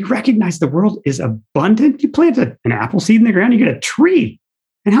 And when you recognize the world is abundant, you plant an apple seed in the ground, you get a tree.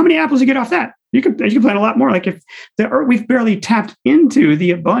 And how many apples you get off that? You can plant a lot more. Like, if the earth, we've barely tapped into the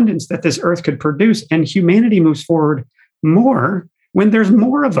abundance that this earth could produce, and humanity moves forward more when there's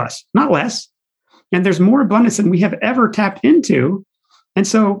more of us, not less. And there's more abundance than we have ever tapped into. And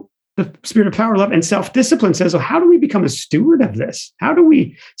so the spirit of power, love, and self-discipline says, well, how do we become a steward of this? How do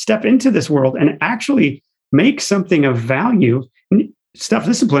we step into this world and actually make something of value?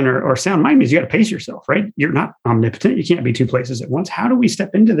 Self-discipline or sound mind means you got to pace yourself, right? You're not omnipotent. You can't be two places at once. How do we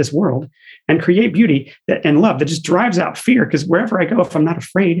step into this world and create beauty and love that just drives out fear? Because wherever I go, if I'm not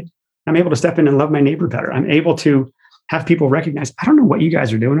afraid, I'm able to step in and love my neighbor better. I'm able to have people recognize, I don't know what you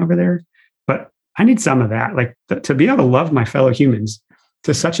guys are doing over there, but I need some of that. Like, to be able to love my fellow humans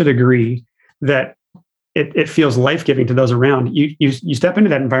to such a degree that it feels life-giving to those around. You step into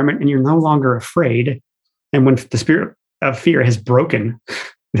that environment and you're no longer afraid. And when the spirit of fear has broken,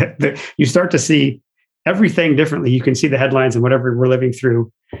 you start to see everything differently. You can see the headlines and whatever we're living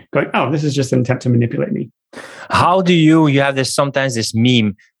through going, oh, this is just an attempt to manipulate me. How do you have sometimes this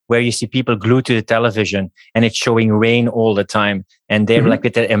meme where you see people glued to the television and it's showing rain all the time, and they're like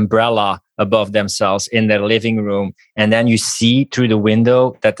with their umbrella above themselves in their living room, and then you see through the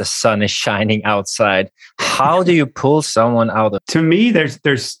window that the sun is shining outside. How do you pull someone out of? To me,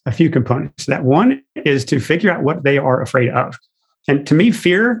 there's a few components. That one is to figure out what they are afraid of. And to me,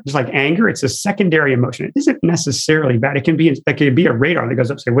 fear is like anger. It's a secondary emotion. It isn't necessarily bad. It can be a radar that goes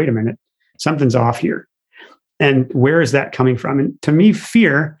up and say, wait a minute, something's off here. And where is that coming from? And to me,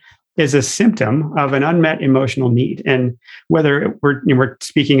 fear is a symptom of an unmet emotional need. And whether we're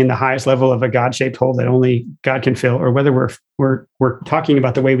speaking in the highest level of a God-shaped hole that only God can fill, or whether we're talking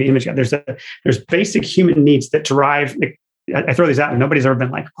about the way we image God, there's basic human needs that drive. I throw these out, and nobody's ever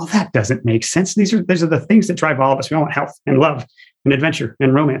been like, well, that doesn't make sense. These are the things that drive all of us. We all want health and love and adventure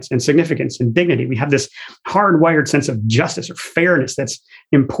and romance and significance and dignity. We have this hardwired sense of justice or fairness that's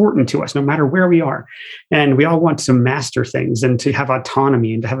important to us, no matter where we are. And we all want to master things and to have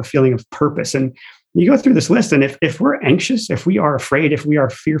autonomy and to have a feeling of purpose. And you go through this list, and if we're anxious, if we are afraid, if we are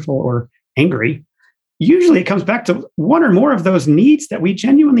fearful or angry, usually it comes back to one or more of those needs that we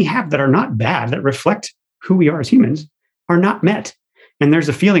genuinely have that are not bad, that reflect who we are as humans, are not met. And there's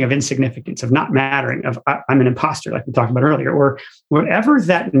a feeling of insignificance, of not mattering, of I'm an imposter, like we talked about earlier, or whatever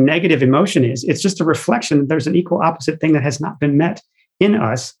that negative emotion is. It's just a reflection that there's an equal opposite thing that has not been met in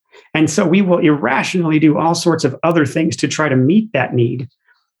us. And so we will irrationally do all sorts of other things to try to meet that need,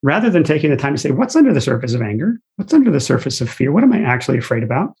 rather than taking the time to say, what's under the surface of anger? What's under the surface of fear? What am I actually afraid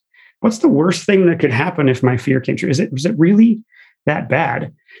about? What's the worst thing that could happen if my fear came true? Is it really that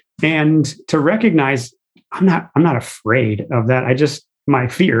bad? And to recognize I'm not afraid of that. My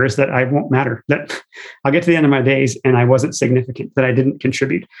fear is that I won't matter, that I'll get to the end of my days and I wasn't significant, that I didn't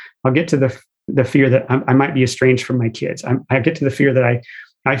contribute. I'll get to the fear that I might be estranged from my kids. I get to the fear that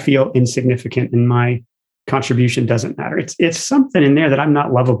I feel insignificant and my contribution doesn't matter. It's something in there that I'm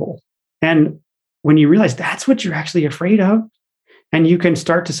not lovable. And when you realize that's what you're actually afraid of, and you can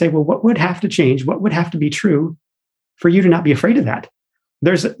start to say, well, what would have to change? What would have to be true for you to not be afraid of that?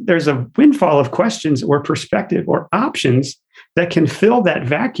 There's a windfall of questions or perspective or options that can fill that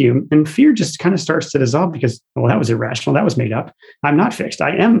vacuum, and fear just kind of starts to dissolve because, well, that was irrational. That was made up. I'm not fixed.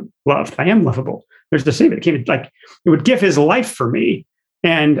 I am loved. I am lovable. There's the Savior that came, like, it would give his life for me,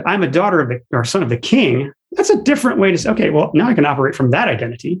 and I'm a daughter or son of the King. That's a different way to say, okay, well, now I can operate from that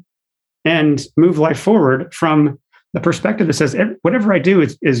identity and move life forward from the perspective that says whatever I do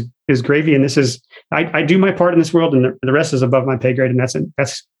is gravy, and this is I do my part in this world, and the rest is above my pay grade, and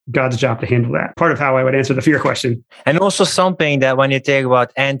that's God's job to handle that. Part of how I would answer the fear question. And also something that when you talk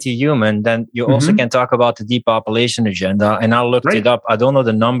about anti-human, then you also can talk about the depopulation agenda. And I looked it up. I don't know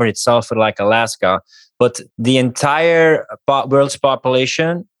the number itself for like Alaska, but the entire world's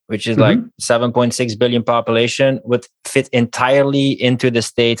population, which is like 7.6 billion population, would fit entirely into the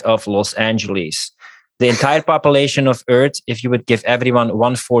state of Los Angeles. The entire population of Earth, if you would give everyone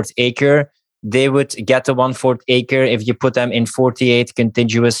 1/4 acre, they would get the 1/4 acre if you put them in 48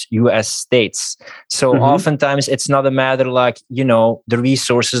 contiguous US states. So oftentimes it's not a matter like, the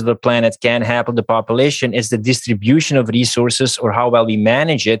resources of the planet can handle the population. It's the distribution of resources or how well we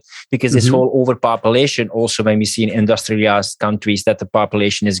manage it, because this whole overpopulation, also when we see in industrialized countries that the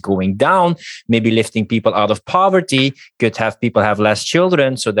population is going down, maybe lifting people out of poverty, could have people have less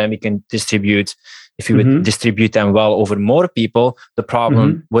children. So then we can distribute. If you would distribute them well over more people, the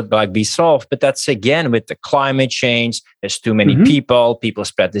problem would be solved. But that's again with the climate change. There's too many people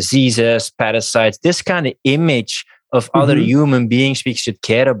spread diseases, parasites. This kind of image of other human beings we should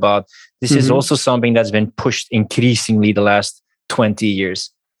care about. This is also something that's been pushed increasingly the last 20 years.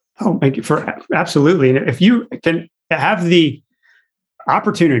 Oh, absolutely. And if you can have the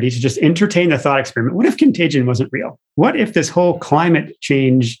opportunity to just entertain the thought experiment, what if contagion wasn't real? What if this whole climate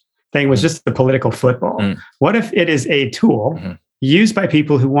change thing was just the political football? What if it is a tool used by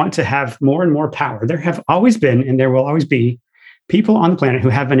people who want to have more and more power? There have always been, and there will always be, people on the planet who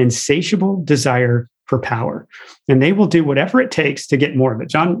have an insatiable desire for power, and they will do whatever it takes to get more of it.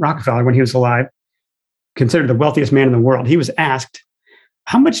 John Rockefeller, when he was alive, considered the wealthiest man in the world, he was asked,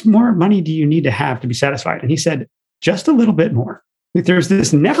 how much more money do you need to have to be satisfied? And he said, just a little bit more. There's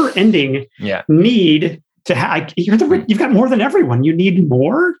this never-ending need to have. You've got more than everyone. You need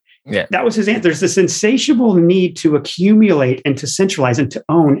more. Yeah, that was his answer. There's this insatiable need to accumulate and to centralize and to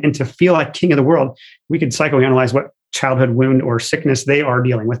own and to feel like king of the world. We could psychoanalyze what childhood wound or sickness they are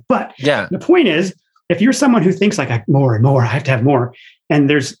dealing with. But the point is, if you're someone who thinks like more and more, I have to have more, and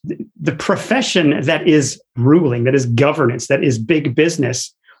there's the profession that is ruling, that is governance, that is big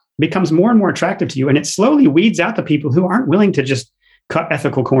business, becomes more and more attractive to you. And it slowly weeds out the people who aren't willing to just cut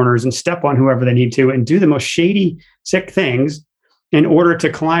ethical corners and step on whoever they need to and do the most shady, sick things in order to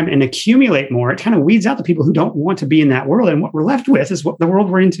climb and accumulate more. It kind of weeds out the people who don't want to be in that world. And what we're left with is what the world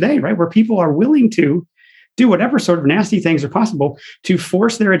we're in today, right? Where people are willing to do whatever sort of nasty things are possible to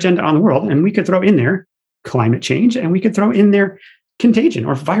force their agenda on the world. And we could throw in there climate change, and we could throw in there contagion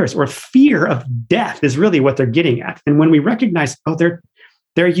or virus or fear of death is really what they're getting at. And when we recognize,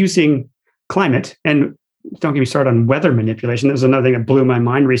 they're using climate, and don't get me started on weather manipulation. That was another thing that blew my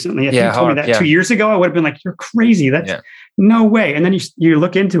mind recently. If you told me that 2 years ago, I would have been like, you're crazy. That's no way. And then you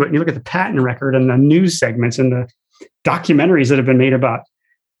look into it and you look at the patent record and the news segments and the documentaries that have been made about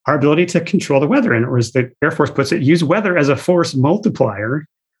our ability to control the weather. And or as the Air Force puts it, use weather as a force multiplier.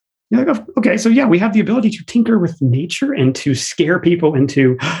 You're like, okay, so we have the ability to tinker with nature and to scare people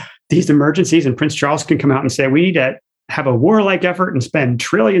into these emergencies. And Prince Charles can come out and say, we need to have a warlike effort and spend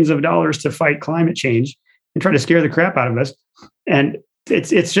trillions of dollars to fight climate change and try to scare the crap out of us. And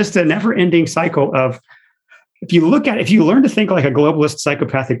it's just a never-ending cycle of, if you learn to think like a globalist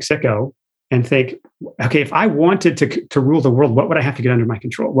psychopathic sicko and think, okay, if I wanted to rule the world, what would I have to get under my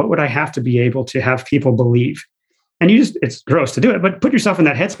control? What would I have to be able to have people believe? And it's gross to do it, but put yourself in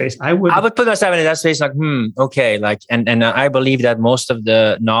that headspace. I would put myself in that space like, okay. Like, and I believe that most of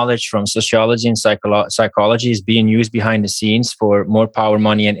the knowledge from sociology and psychology is being used behind the scenes for more power,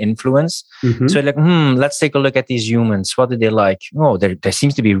 money, and influence. Mm-hmm. So like, let's take a look at these humans. What do they like? Oh, they seem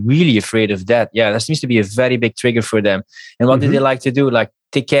to be really afraid of that. Yeah, that seems to be a very big trigger for them. And what do they like to do? Like,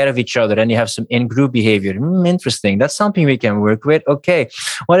 take care of each other, and you have some in-group behavior. Interesting. That's something we can work with. Okay.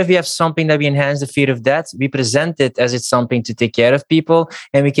 What if we have something that we enhance the fear of that? We present it as it's something to take care of people,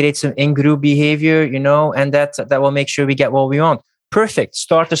 and we create some in-group behavior, and that will make sure we get what we want. Perfect.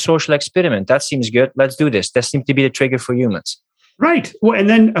 Start a social experiment. That seems good. Let's do this. That seems to be the trigger for humans. Right. Well, and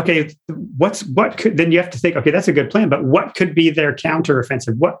then, okay, then you have to think, okay, that's a good plan, but what could be their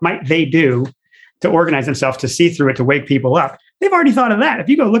counteroffensive? What might they do to organize themselves, to see through it, to wake people up? They've already thought of that. If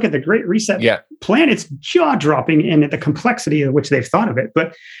you go look at the Great Reset plan, it's jaw-dropping in the complexity of which they've thought of it.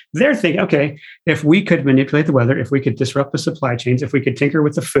 But they're thinking, okay, if we could manipulate the weather, if we could disrupt the supply chains, if we could tinker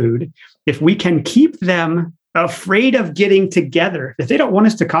with the food, if we can keep them afraid of getting together. If they don't want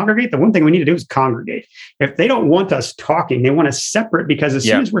us to congregate, the one thing we need to do is congregate. If they don't want us talking, they want us separate, because as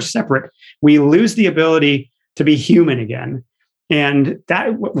soon as we're separate, we lose the ability to be human again. And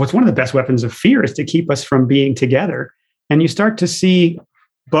that what's one of the best weapons of fear is to keep us from being together. And you start to see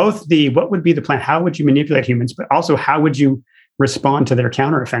both what would be the plan? How would you manipulate humans? But also, how would you respond to their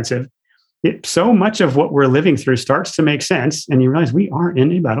counteroffensive? So much of what we're living through starts to make sense. And you realize we are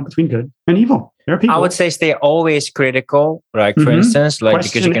in a battle between good and evil. There are people. I would say stay always critical, right? For instance, like,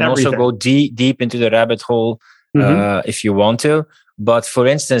 because you can also go deep into the rabbit hole if you want to. But for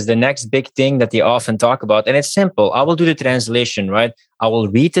instance, the next big thing that they often talk about, and it's simple. I will do the translation, right? I will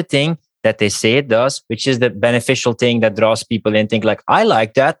read the thing that they say it does, which is the beneficial thing that draws people in. Think like, I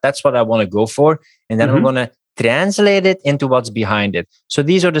like that. That's what I want to go for. And then I'm going to translate it into what's behind it. So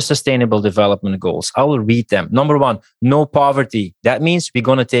these are the sustainable development goals. I will read them. Number 1, no poverty. That means we're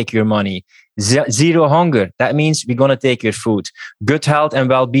going to take your money. Zero hunger. That means we're going to take your food. Good health and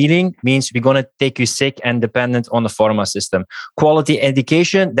well-being means we're going to take you sick and dependent on the pharma system. Quality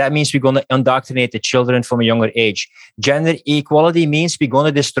education. That means we're going to indoctrinate the children from a younger age. Gender equality means we're going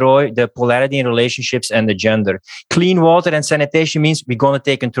to destroy the polarity in relationships and the gender. Clean water and sanitation means we're going to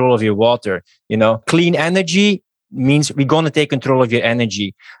take control of your water. Clean energy means we're going to take control of your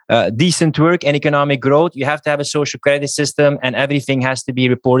energy. Decent work and economic growth, you have to have a social credit system, and everything has to be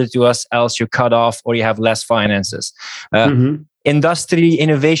reported to us, else you're cut off or you have less finances. Industry,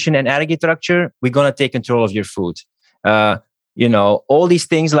 innovation, and agriculture, we're going to take control of your food. All these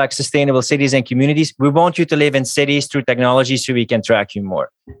things like sustainable cities and communities, we want you to live in cities through technology so we can track you more.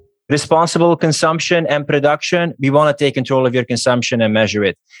 Responsible consumption and production, we want to take control of your consumption and measure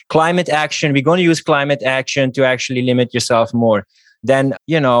it. Climate action, we're going to use climate action to actually limit yourself more. Then,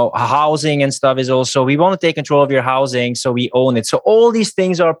 housing and stuff is also, we want to take control of your housing so we own it. So all these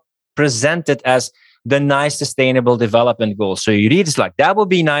things are presented as the nice sustainable development goals. So you read it's like, that would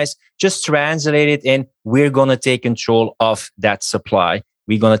be nice. Just translate it in, we're going to take control of that supply.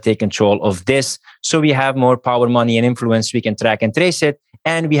 We're going to take control of this. So we have more power, money, and influence. We can track and trace it.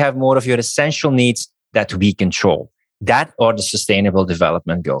 And we have more of your essential needs that we control. That are the sustainable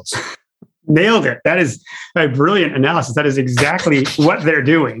development goals. Nailed it. That is a brilliant analysis. That is exactly what they're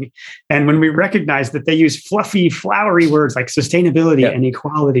doing. And when we recognize that they use fluffy, flowery words like sustainability and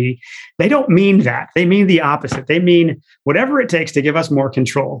equality, they don't mean that. They mean the opposite. They mean whatever it takes to give us more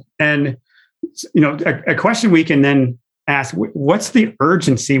control. And, a question we can then ask, what's the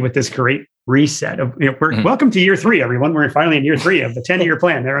urgency with this great reset of, welcome to year 3, everyone. We're finally in year 3 of the 10-year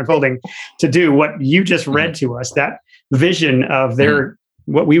plan. They're unfolding to do what you just read to us. That vision of their,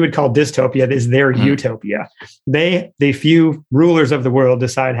 what we would call dystopia, is their utopia. The few rulers of the world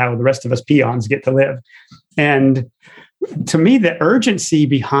decide how the rest of us peons get to live. And to me, the urgency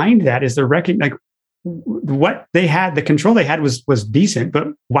behind that is what they had, the control they had was decent, but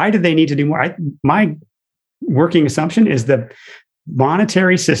why did they need to do more? My working assumption is the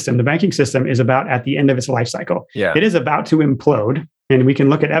monetary system, the banking system, is about at the end of its life cycle. It is about to implode. And we can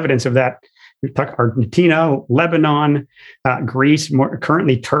look at evidence of that. We talk Argentina, Lebanon, Greece, more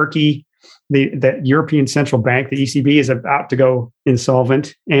currently Turkey, the European Central Bank, the ECB, is about to go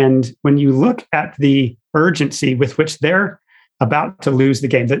insolvent. And when you look at the urgency with which they're about to lose the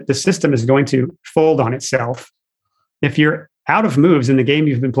game, the system is going to fold on itself. If you're out of moves in the game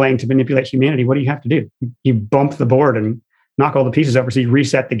you've been playing to manipulate humanity, what do you have to do? You bump the board and knock all the pieces over, so you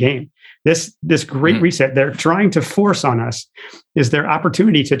reset the game. This great reset they're trying to force on us is their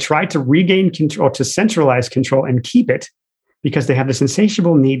opportunity to try to regain control, to centralize control and keep it, because they have this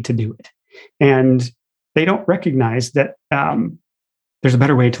insatiable need to do it. And they don't recognize that there's a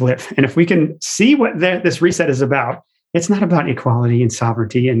better way to live. And if we can see what this reset is about, it's not about equality and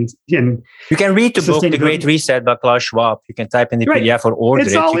sovereignty and you can read the book, The Great Reset by Klaus Schwab. You can type in the PDF or order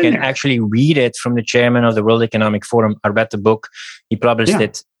it. You can actually read it from the chairman of the World Economic Forum. I read the book. He published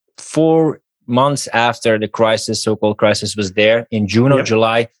it 4 months after the crisis, so-called crisis, was there in June or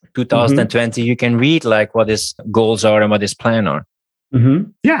July 2020. You can read like what his goals are and what his plan are.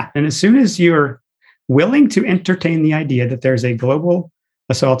 Yeah. And as soon as you're willing to entertain the idea that there's a global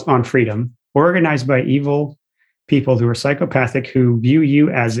assault on freedom organized by evil people who are psychopathic, who view you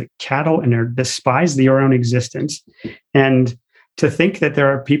as cattle and despise your own existence, and to think that there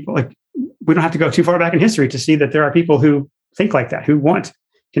are people, like, we don't have to go too far back in history to see that there are people who think like that, who want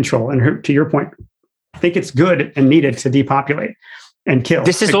control, and who, to your point, think it's good and needed to depopulate and kill.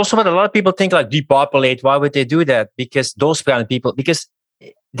 This is also what a lot of people think, like, depopulate. Why would they do that? Because those kind of people, because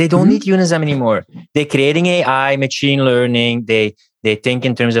they don't need humans anymore. They're creating AI, machine learning. They think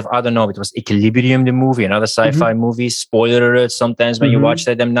in terms of, I don't know, it was Equilibrium, the movie, another sci-fi movie, spoiler alert. Sometimes when you watch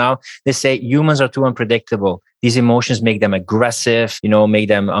them now, they say humans are too unpredictable. These emotions make them aggressive, make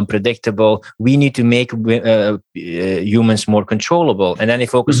them unpredictable. We need to make humans more controllable. And then they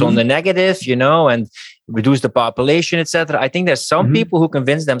focus on the negative, and reduce the population, etc. I think there's some people who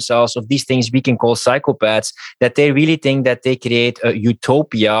convince themselves of these things we can call psychopaths, that they really think that they create a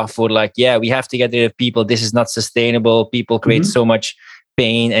utopia for, like, we have to get rid of people. This is not sustainable. People create so much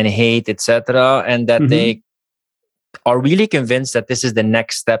pain and hate, etc. And that they are really convinced that this is the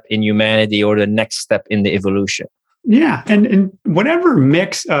next step in humanity or the next step in the evolution. Yeah. And whatever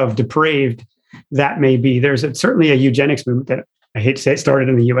mix of depraved that may be, there's certainly a eugenics movement that, I hate to say it, started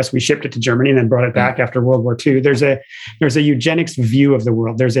in the US. We shipped it to Germany and then brought it back after World War II. There's a eugenics view of the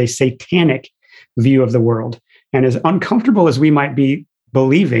world. There's a satanic view of the world. And as uncomfortable as we might be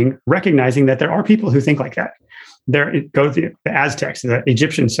believing, recognizing that there are people who think like that. There it goes, the Aztecs, the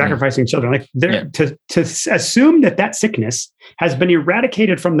Egyptians sacrificing children. Like to assume that sickness has been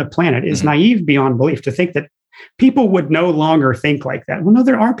eradicated from the planet is naive beyond belief. To think that people would no longer think like that. Well, no,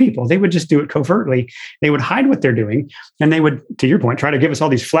 there are people. They would just do it covertly. They would hide what they're doing, and they would, to your point, try to give us all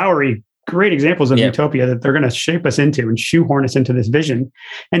these flowery, great examples of utopia that they're going to shape us into and shoehorn us into this vision.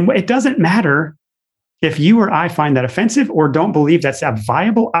 And it doesn't matter if you or I find that offensive or don't believe that's a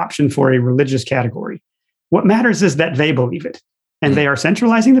viable option for a religious category. What matters is that they believe it, and they are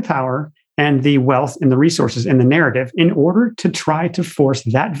centralizing the power and the wealth and the resources and the narrative in order to try to force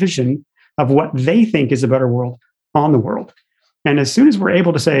that vision of what they think is a better world on the world. And as soon as we're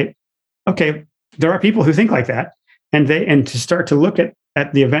able to say, okay, there are people who think like that, and to start to look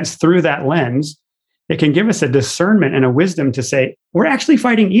at the events through that lens, it can give us a discernment and a wisdom to say, we're actually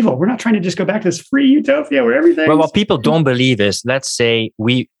fighting evil. We're not trying to just go back to this free utopia where everything. Well, what people don't believe is, let's say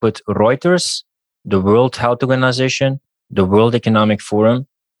we put Reuters, the World Health Organization, the World Economic Forum,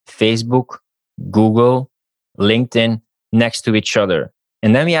 Facebook, Google, LinkedIn next to each other.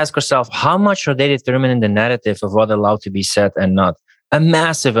 And then we ask ourselves, how much are they determining the narrative of what allowed to be said and not? A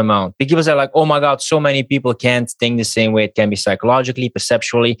massive amount. People are like, oh my God, so many people can't think the same way. It can be psychologically,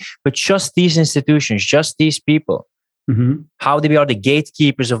 perceptually, but just these institutions, just these people, how they are the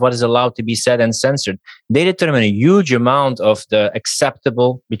gatekeepers of what is allowed to be said and censored. They determine a huge amount of the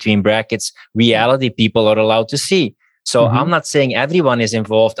acceptable, between brackets, reality people are allowed to see. So I'm not saying everyone is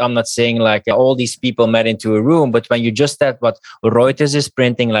involved. I'm not saying like all these people met into a room, but when you just said what Reuters is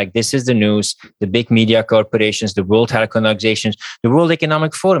printing, like this is the news, the big media corporations, the World Health Organization, the World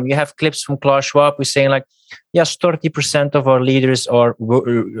Economic Forum, you have clips from Klaus Schwab who's saying like, yes, 30% of our leaders are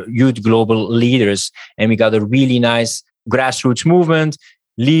youth global leaders. And we got a really nice grassroots movement,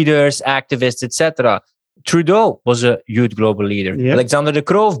 leaders, activists, etc. Trudeau was a youth global leader. Yep. Alexander De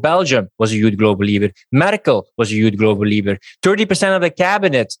Croo of Belgium was a youth global leader. Merkel was a youth global leader. 30% of the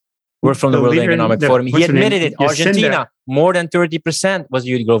cabinet were from the World Economic Forum. He admitted it. Argentina, more than 30% was a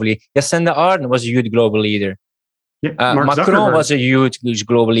youth global leader. Jacinda Ardern was a youth global leader. Yep. Macron was a huge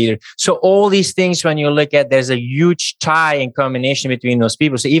global leader. So all these things, when you look at, there's a huge tie and combination between those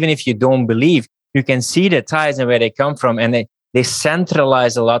people. So even if you don't believe, you can see the ties and where they come from. And they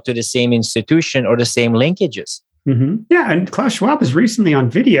centralize a lot to the same institution or the same linkages. Yeah. And Klaus Schwab is recently on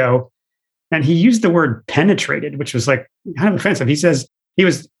video, and he used the word penetrated, which was like kind of offensive. He says he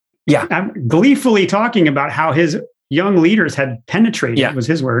was gleefully talking about how his young leaders had penetrated, was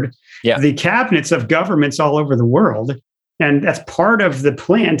his word, the cabinets of governments all over the world. And that's part of the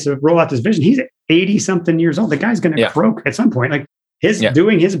plan to roll out this vision. He's 80 something years old. The guy's going to croak at some point. Like,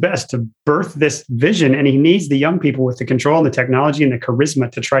 doing his best to birth this vision, and he needs the young people with the control and the technology and the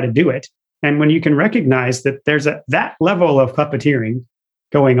charisma to try to do it. And when you can recognize that there's that level of puppeteering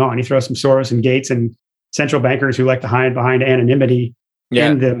going on, you throw some Soros and Gates and central bankers who like to hide behind anonymity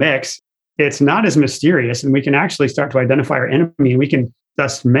in the mix, it's not as mysterious, and we can actually start to identify our enemy. And we can,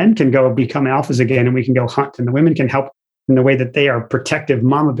 thus, men can go become alphas again, and we can go hunt, and the women can help in the way that they are protective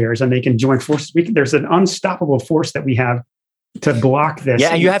mama bears, and they can join forces. There's an unstoppable force that we have to block this.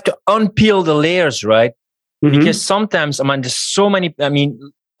 Yeah, and you have to unpeel the layers, right? Mm-hmm. Because sometimes, there's so many,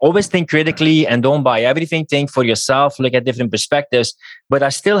 always think critically and don't buy everything. Think for yourself, look at different perspectives. But I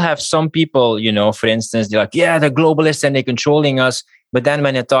still have some people, for instance, they're like, yeah, they're globalists and they're controlling us. But then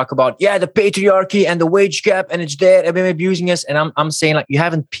when they talk about, the patriarchy and the wage gap and it's there and we're abusing us. And I'm saying, like, you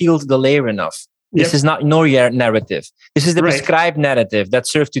haven't peeled the layer enough. This is not your narrative. This is the prescribed narrative that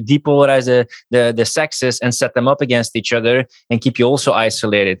serves to depolarize the sexes and set them up against each other and keep you also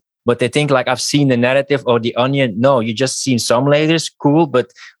isolated. But they think, like, I've seen the narrative or the onion. No, you just seen some layers. Cool.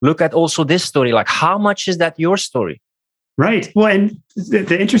 But look at also this story. Like, how much is that your story? Right. Well, and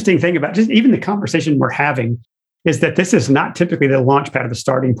the interesting thing about just even the conversation we're having is that this is not typically the launch pad or the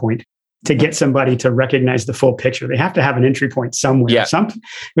starting point to get somebody to recognize the full picture. They have to have an entry point somewhere. Yeah.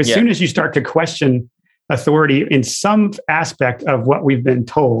 As soon as you start to question authority in some aspect of what we've been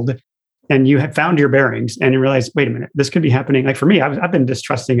told, and you have found your bearings and you realize, wait a minute, this could be happening. Like for me, I've been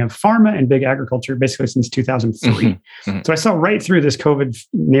distrusting of pharma and big agriculture basically since 2003. Mm-hmm. So I saw right through this COVID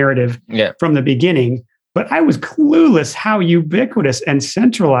narrative from the beginning, but I was clueless how ubiquitous and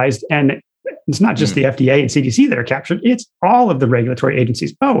centralized, and it's not just the FDA and CDC that are captured, it's all of the regulatory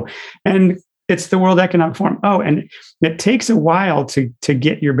agencies. Oh, and it's the World Economic Forum. Oh, and it takes a while to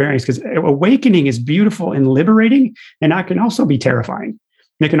get your bearings, because awakening is beautiful and liberating, and it can also be terrifying.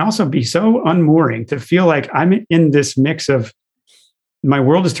 It can also be so unmooring to feel like I'm in this mix of my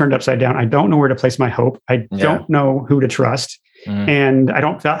world is turned upside down. I don't know where to place my hope. I don't know who to trust. And I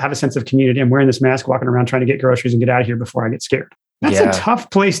don't have a sense of community. I'm wearing this mask, walking around trying to get groceries and get out of here before I get scared. That's a tough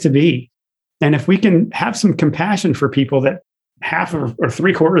place to be. And if we can have some compassion for people that half or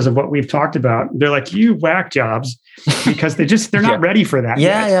 3/4 of what we've talked about, they're like, you whack jobs, because they're not ready for that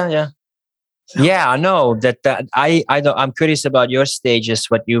yet. Yeah, I know that I'm curious about your stages,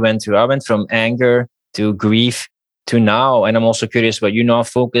 what you went through. I went from anger to grief to now. And I'm also curious what you now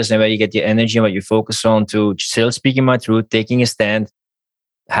focus and where you get your energy and what you focus on, to still speaking my truth, taking a stand,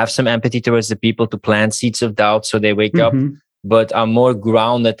 have some empathy towards the people, to plant seeds of doubt so they wake up. But I'm more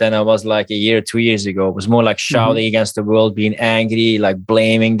grounded than I was like a year, 2 years ago. It was more like shouting against the world, being angry, like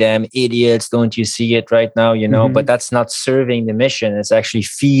blaming them. Idiots, don't you see it right now? But that's not serving the mission. It's actually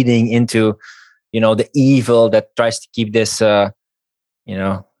feeding into the evil that tries to keep this,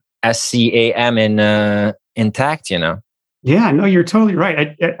 SCAM intact, Yeah, no, you're totally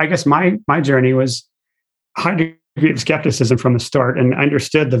right. I guess my journey was high degree of skepticism from the start, and I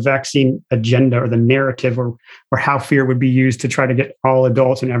understood the vaccine agenda or the narrative or how fear would be used to try to get all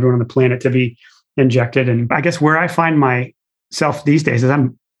adults and everyone on the planet to be injected. And I guess where I find myself these days is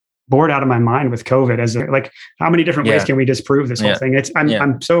I'm bored out of my mind with COVID. How many different ways can we disprove this whole thing?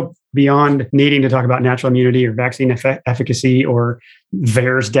 I'm so beyond needing to talk about natural immunity or vaccine efficacy or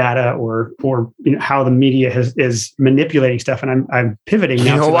VAERS data or how the media is manipulating stuff. And I'm pivoting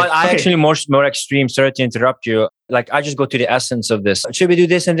now. Actually more extreme. Sorry to interrupt you. Like, I just go to the essence of this. Should we do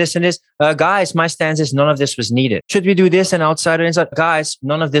this and this and this? Guys, my stance is none of this was needed. Should we do this and outside and inside? Guys,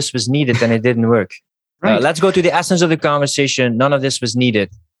 none of this was needed and it didn't work. Right. Let's go to the essence of the conversation. None of this was needed.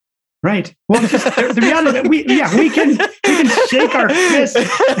 Right. Well, the reality that we can shake our fist.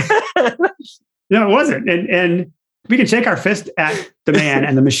 No, it wasn't. And we can shake our fist at the man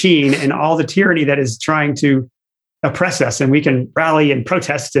and the machine and all the tyranny that is trying to oppress us. And we can rally and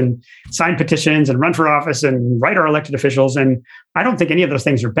protest and sign petitions and run for office and write our elected officials. And I don't think any of those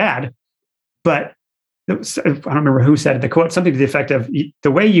things are bad. But I don't remember who said it, the quote, something to the effect of,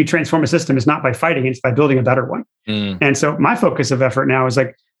 the way you transform a system is not by fighting, it's by building a better one. And so my focus of effort now is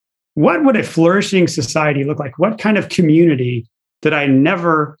like, what would a flourishing society look like? What kind of community did I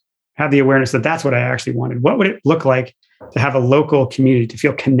never have the awareness that that's what I actually wanted? What would it look like to have a local community, to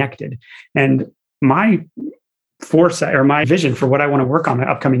feel connected? And my foresight or my vision for what I want to work on the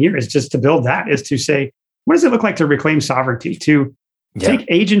upcoming year is just to build that, is to say, what does it look like to reclaim sovereignty, to take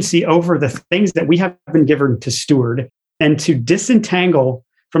agency over the things that we have been given to steward, and to disentangle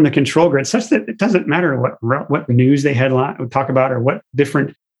from the control grid, such that it doesn't matter what news they talk about or what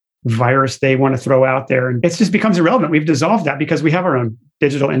different virus they want to throw out there. And it just becomes irrelevant. We've dissolved that because we have our own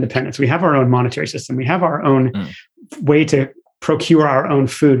digital independence. We have our own monetary system. We have our own way to procure our own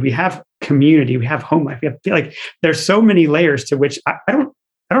food. We have community. We have home life. We have, like, there's so many layers to which I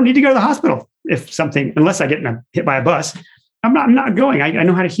don't need to go to the hospital unless I get hit by a bus. I'm not going. I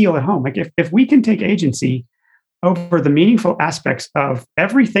know how to heal at home. Like, if we can take agency over the meaningful aspects of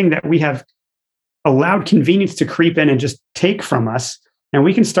everything that we have allowed convenience to creep in and just take from us, And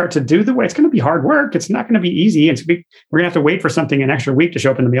we can start to do the way. It's going to be hard work. It's not going to be easy. We're going to have to wait for something an extra week to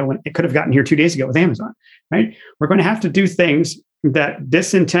show up in the mail when it could have gotten here 2 days ago with Amazon, right? We're going to have to do things that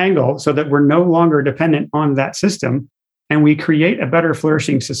disentangle so that we're no longer dependent on that system. And we create a better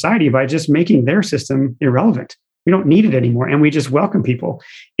flourishing society by just making their system irrelevant. We don't need it anymore. And we just welcome people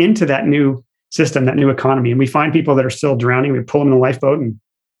into that new system, that new economy. And we find people that are still drowning. We pull them in the lifeboat and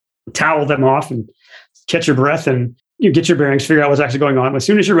towel them off and catch your breath and you get your bearings, figure out what's actually going on. As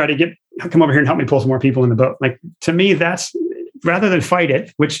soon as you're ready, come over here and help me pull some more people in the boat. Like, to me, that's rather than fight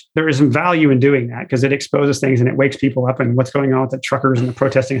it, which there is some value in doing that because it exposes things and it wakes people up, and what's going on with the truckers and the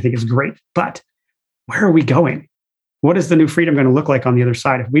protesting, I think is great. But where are we going? What is the new freedom going to look like on the other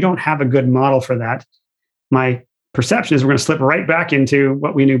side? If we don't have a good model for that, my perception is we're going to slip right back into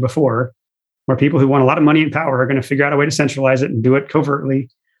what we knew before, where people who want a lot of money and power are going to figure out a way to centralize it and do it covertly,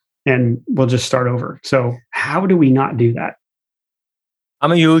 and we'll just start over. So how do we not do that?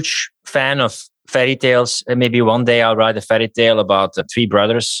 I'm a huge fan of fairy tales. And maybe one day I'll write a fairy tale about three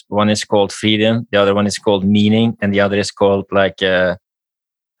brothers. One is called freedom, the other one is called meaning, and the other is called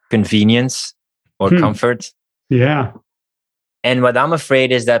convenience or comfort. Yeah. And what I'm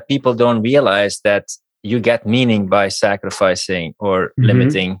afraid is that people don't realize that you get meaning by sacrificing or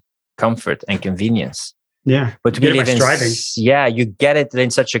limiting comfort and convenience. Yeah. But we live in striving. Yeah, you get it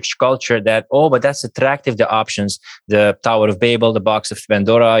in such a culture that, but that's attractive, the options, the Tower of Babel, the box of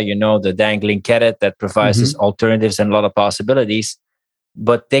Pandora, the dangling carrot that provides us alternatives and a lot of possibilities.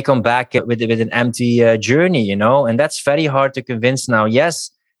 But they come back with an empty journey, and that's very hard to convince now. Yes,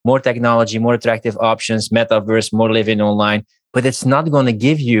 more technology, more attractive options, metaverse, more living online, but it's not going to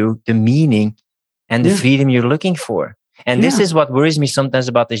give you the meaning and the freedom you're looking for. And this is what worries me sometimes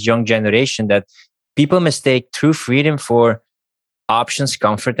about this young generation, that people mistake true freedom for options,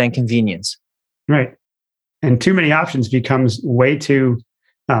 comfort, and convenience. Right. And too many options becomes way too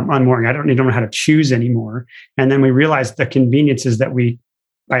unmooring. I don't know how to choose anymore. And then we realize the conveniences that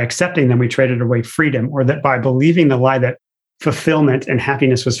by accepting them, we traded away freedom, or that by believing the lie that fulfillment and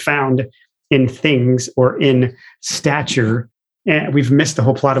happiness was found in things or in stature, and we've missed the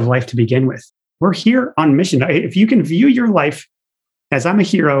whole plot of life to begin with. We're here on mission. If you can view your life as I'm a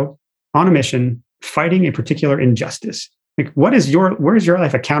hero on a mission, fighting a particular injustice, like where is your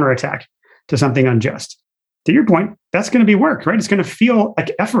life a counterattack to something unjust? To your point, that's going to be work, right? It's going to feel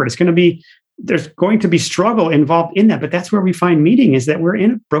like effort. There's going to be struggle involved in that, but that's where we find meaning, is that we're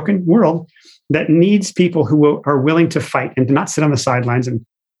in a broken world that needs people who are willing to fight and to not sit on the sidelines and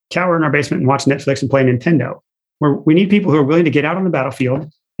cower in our basement and watch Netflix and play Nintendo. We need people who are willing to get out on the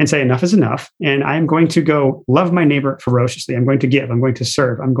battlefield and say enough is enough. And I'm going to go love my neighbor ferociously. I'm going to give, I'm going to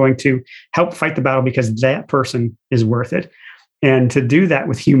serve, I'm going to help fight the battle because that person is worth it. And to do that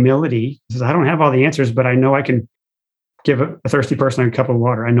with humility, because I don't have all the answers, but I know I can give a thirsty person a cup of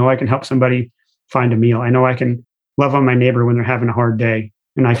water. I know I can help somebody find a meal. I know I can love on my neighbor when they're having a hard day,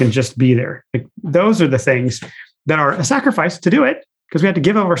 and I can just be there. Like, those are the things that are a sacrifice to do it, because we have to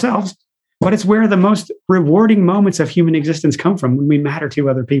give of ourselves. But it's where the most rewarding moments of human existence come from, when we matter to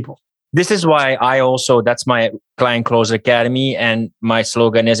other people. This is why that's my Client Closer Academy. And my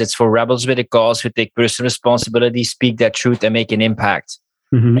slogan is, it's for rebels with a cause who take personal responsibility, speak their truth, and make an impact.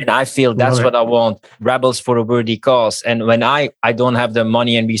 And I feel that's what I want. Rebels for a worthy cause. And when I don't have the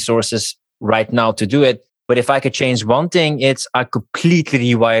money and resources right now to do it, but if I could change one thing, it's I completely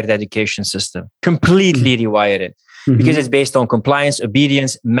rewire the education system. Completely rewire it. Because it's based on compliance,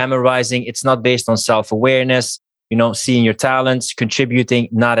 obedience, memorizing. It's not based on self-awareness, seeing your talents, contributing,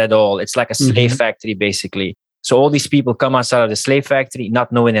 not at all. It's like a slave factory, basically. So all these people come outside of the slave factory,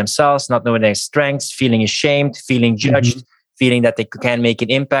 not knowing themselves, not knowing their strengths, feeling ashamed, feeling judged, feeling that they can't make an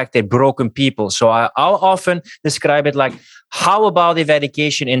impact. They're broken people. So I'll often describe it like, how about if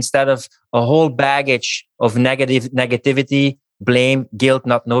education, instead of a whole baggage of negativity, blame, guilt,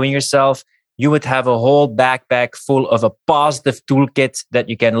 not knowing yourself, you would have a whole backpack full of a positive toolkit that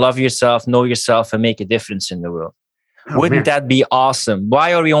you can love yourself, know yourself, and make a difference in the world. Wouldn't that be awesome?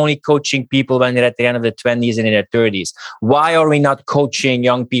 Why are we only coaching people when they're at the end of their 20s and in their 30s? Why are we not coaching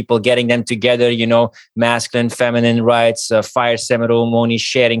young people, getting them together, masculine, feminine rights, fire ceremony,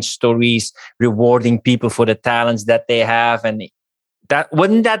 sharing stories, rewarding people for the talents that they have? And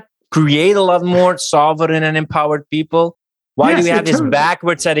wouldn't that create a lot more sovereign and empowered people? Why do we have this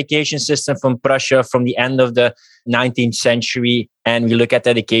backwards education system from Prussia from the end of the 19th century? And we look at the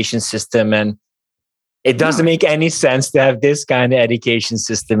education system, and it doesn't make any sense to have this kind of education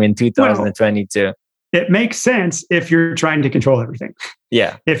system in 2022. it makes sense if you're trying to control everything.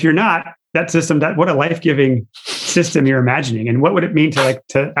 Yeah. If you're not, that system, what a life-giving system you're imagining. And what would it mean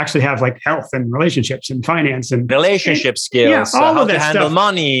to actually have like health and relationships and finance and relationship skills, all how of that to handle stuff,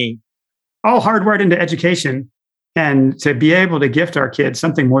 money, all hardwired into education. And to be able to gift our kids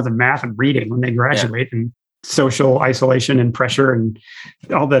something more than math and reading when they graduate, and social isolation and pressure and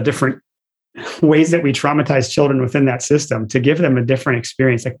all the different ways that we traumatize children within that system, to give them a different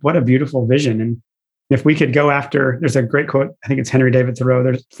experience. Like, what a beautiful vision. And if we could go after, there's a great quote, I think it's Henry David Thoreau,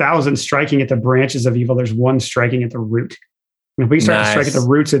 there's thousands striking at the branches of evil, there's one striking at the root. And if we start to strike at the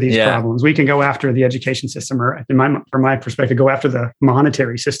roots of these problems, we can go after the education system, or from my perspective, go after the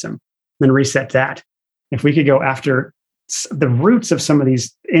monetary system and reset that. If we could go after the roots of some of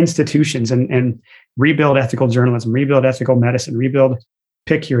these institutions and rebuild ethical journalism, rebuild ethical medicine,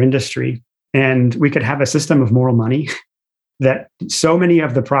 pick your industry, and we could have a system of moral money, that so many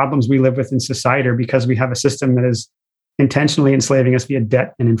of the problems we live with in society are because we have a system that is intentionally enslaving us via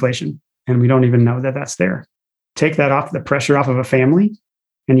debt and inflation. And we don't even know that that's there. Take that off, the pressure off of a family,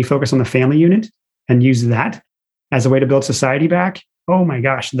 and you focus on the family unit and use that as a way to build society back. Oh my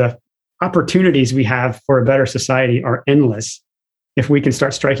gosh, the opportunities we have for a better society are endless if we can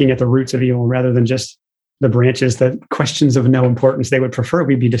start striking at the roots of evil rather than just the branches, the questions of no importance they would prefer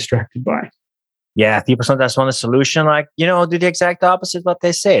we be distracted by. Yeah, people sometimes want a solution, like, do the exact opposite what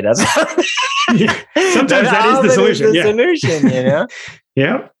they say. That's sometimes that is the solution. Solution,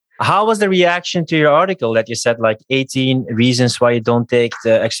 Yeah. How was the reaction to your article that you said like 18 reasons why you don't take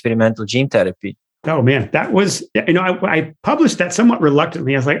the experimental gene therapy? Oh man, that was, I published that somewhat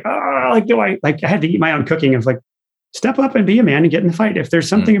reluctantly. I was like, I had to eat my own cooking of like, step up and be a man and get in the fight. If there's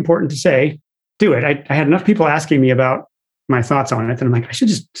something important to say, do it. I had enough people asking me about my thoughts on it. And I'm like, I should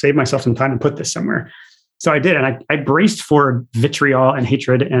just save myself some time and put this somewhere. So I did. And I braced for vitriol and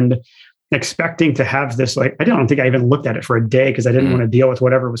hatred and expecting to have this, like, I don't think I even looked at it for a day because I didn't want to deal with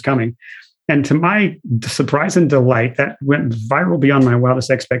whatever was coming. And to my surprise and delight, that went viral beyond my wildest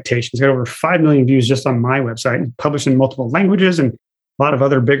expectations. Got over 5 million views just on my website, and published in multiple languages, and a lot of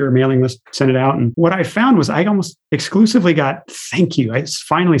other bigger mailing lists sent it out. And what I found was I almost exclusively got thank you. It's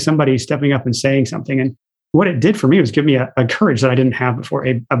finally somebody stepping up and saying something. And what it did for me was give me a courage that I didn't have before,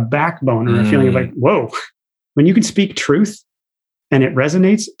 a backbone, or a feeling of like, whoa, when you can speak truth and it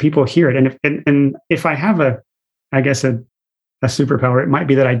resonates, people hear it. And if I have a superpower, it might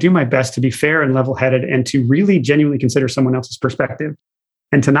be that I do my best to be fair and level-headed and to really genuinely consider someone else's perspective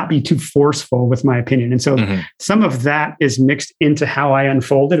and to not be too forceful with my opinion. And so some of that is mixed into how I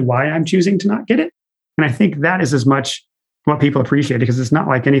unfolded why I'm choosing to not get it. And I think that is as much what people appreciate, because it's not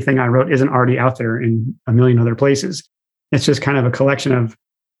like anything I wrote isn't already out there in a million other places. It's just kind of a collection of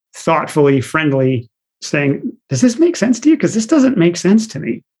thoughtfully, friendly saying, does this make sense to you? Because this doesn't make sense to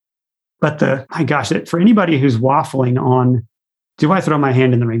me. But for anybody who's waffling on, do I throw my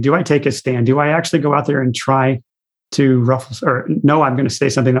hand in the ring? Do I take a stand? Do I actually go out there and try to ruffle, or no, I'm going to say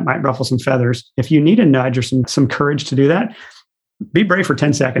something that might ruffle some feathers? If you need a nudge or some courage to do that, be brave for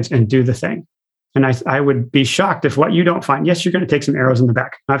 10 seconds and do the thing. And I would be shocked if what you don't find, yes, you're going to take some arrows in the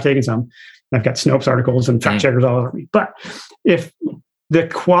back. I've taken some. I've got Snopes articles and fact checkers all over me. But if the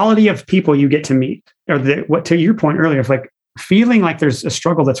quality of people you get to meet, or what to your point earlier, of like feeling like there's a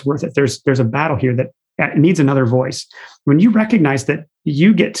struggle that's worth it, there's a battle here that needs another voice. When you recognize that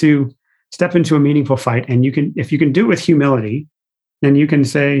you get to step into a meaningful fight, and if you can do it with humility, then you can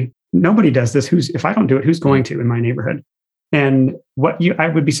say, nobody does this. If I don't do it, who's going to in my neighborhood? And I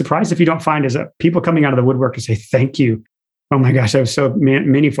would be surprised if you don't find is people coming out of the woodwork to say, thank you. Oh my gosh, that was so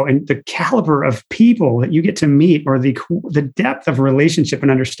meaningful. And the caliber of people that you get to meet, or the depth of relationship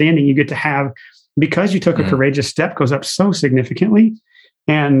and understanding you get to have because you took a courageous step, goes up so significantly.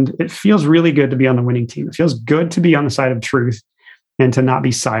 And it feels really good to be on the winning team. It feels good to be on the side of truth and to not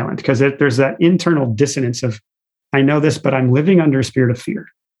be silent, because there's that internal dissonance of, I know this, but I'm living under a spirit of fear.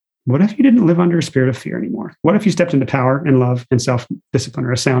 What if you didn't live under a spirit of fear anymore? What if you stepped into power and love and self-discipline,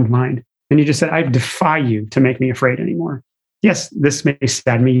 or a sound mind? And you just said, I defy you to make me afraid anymore. Yes, this may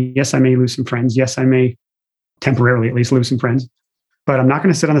sadden me. Yes, I may lose some friends. Yes, I may temporarily at least lose some friends, but I'm not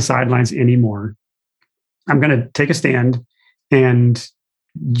going to sit on the sidelines anymore. I'm going to take a stand and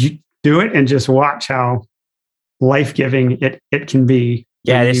do it, and just watch how life-giving it can be.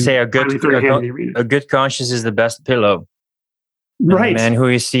 Yeah, they say a good conscience is the best pillow. Right. And who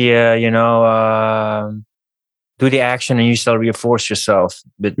you see, do the action and you shall reinforce yourself.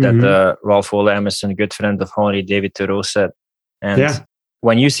 But that Ralph Waldo Emerson, a good friend of Henry David Thoreau, said. And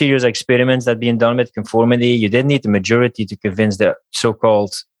when you see those experiments that being done with conformity, you didn't need the majority to convince the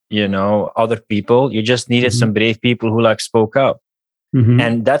so-called, other people. You just needed some brave people who spoke up.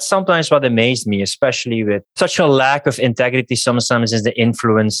 And that's sometimes what amazed me, especially with such a lack of integrity sometimes in the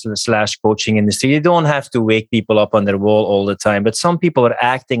influence / coaching industry. You don't have to wake people up on their wall all the time, but some people are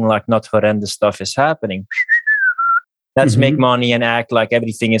acting like not horrendous stuff is happening. Let's make money and act like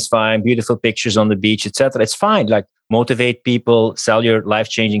everything is fine, beautiful pictures on the beach, etc. It's fine. Like motivate people, sell your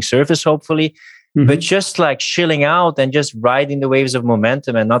life-changing service, hopefully. But just like chilling out and just riding the waves of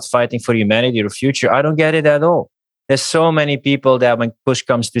momentum and not fighting for humanity or future, I don't get it at all. There's so many people that when push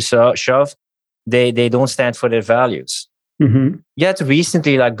comes to shove, they don't stand for their values. Yet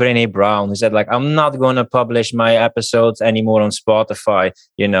recently, like Brené Brown, who said, like, I'm not going to publish my episodes anymore on Spotify,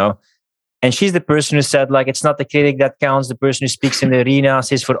 you know? And she's the person who said, like, it's not the critic that counts, the person who speaks in the arena,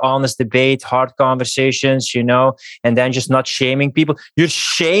 says for honest debate, hard conversations, you know, and then just not shaming people. You're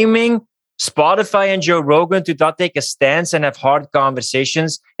shaming Spotify and Joe Rogan to not take a stance and have hard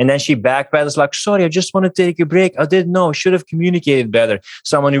conversations. And then she backpedals like, sorry, I just want to take a break. I didn't know. I should have communicated better.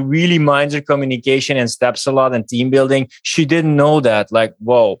 Someone who really minds her communication and steps a lot and team building. She didn't know that. Like,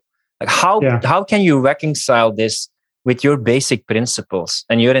 whoa. Like how can you reconcile this with your basic principles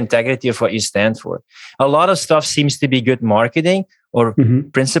and your integrity of what you stand for? A lot of stuff seems to be good marketing or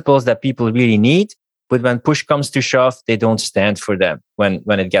principles that people really need. But when push comes to shove, they don't stand for them when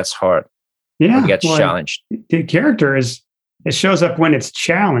it gets hard. Yeah, gets challenged. The character it shows up when it's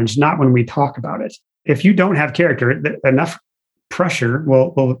challenged, not when we talk about it. If you don't have character, enough pressure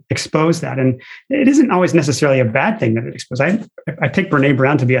will expose that. And it isn't always necessarily a bad thing that it exposes. I take Brené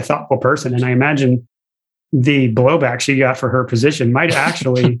Brown to be a thoughtful person, and I imagine the blowback she got for her position might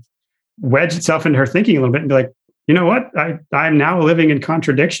actually wedge itself into her thinking a little bit and be like, you know what? I'm now living in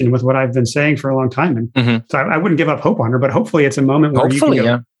contradiction with what I've been saying for a long time. And so I wouldn't give up hope on her, but hopefully it's a moment where you can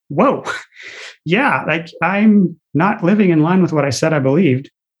go, whoa, yeah, like I'm not living in line with what I said I believed.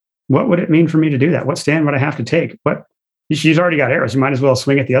 What would it mean for me to do that? What stand would I have to take? She's already got arrows. You might as well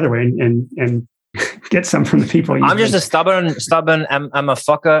swing it the other way and get some from the people. I'm just a stubborn. I'm a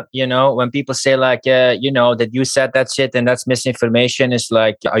fucker. You know, when people say like, you know, that you said that shit and that's misinformation, it's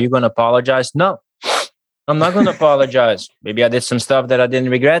like, are you going to apologize? No, I'm not going to apologize. Maybe I did some stuff that I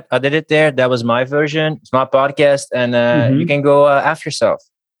didn't regret. I did it there. That was my version. It's my podcast, and you can go after yourself.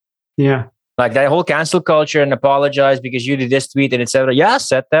 Yeah. Like that whole cancel culture and apologize because you did this tweet and etc. Yeah, I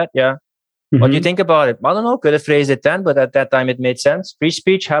said that. Yeah. What do you think about it? I don't know. Could have phrased it then, but at that time it made sense. Free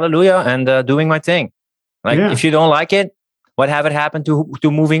speech, hallelujah, and doing my thing. Like if you don't like it, whatever happened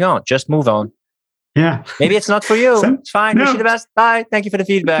to moving on? Just move on. Yeah. Maybe it's not for you. It's fine. No. Wish you the best. Bye. Thank you for the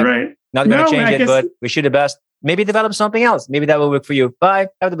feedback. Right. Not going to change it, but wish you the best. Maybe develop something else. Maybe that will work for you. Bye.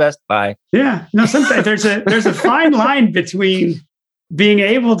 Have the best. Bye. Yeah. No, sometimes there's a fine line between being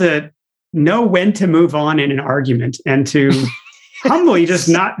able to know when to move on in an argument and to humbly just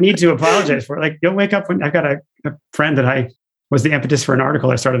not need to apologize for it. Like you'll wake up when I've got a friend that I was the impetus for an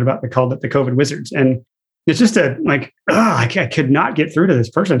article I started about that called it the COVID Wizards. And it's just I could not get through to this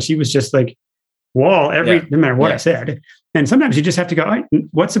person. She was just like, wall no matter what I said. And sometimes you just have to go,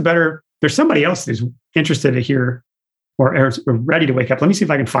 there's somebody else who's interested to hear or ready to wake up. Let me see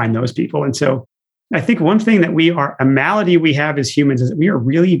if I can find those people. And so I think one thing that a malady we have as humans is that we are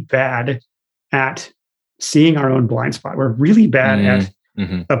really bad at seeing our own blind spot. We're really bad at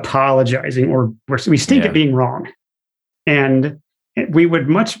apologizing, or we stink at being wrong. And we would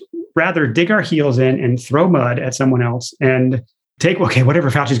much rather dig our heels in and throw mud at someone else and take, whatever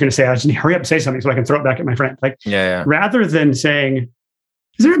Fauci's going to say, I just need to hurry up and say something so I can throw it back at my friend. Rather than saying,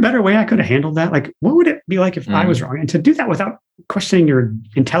 is there a better way I could have handled that? Like, what would it be like if I was wrong? And to do that without questioning your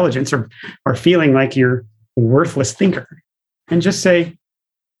intelligence or feeling like you're a worthless thinker, and just say,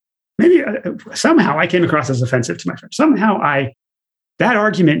 maybe somehow I came across as offensive to my friend. Somehow that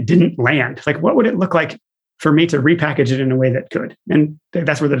argument didn't land. Like, what would it look like for me to repackage it in a way that could? And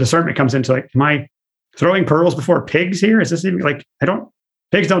that's where the discernment comes into, like, am I throwing pearls before pigs here? Is this even like,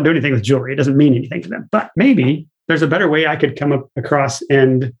 pigs don't do anything with jewelry. It doesn't mean anything to them, but maybe there's a better way I could come across.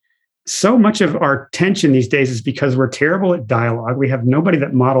 And so much of our tension these days is because we're terrible at dialogue. We have nobody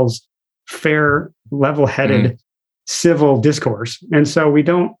that models fair, level-headed, civil discourse. And so we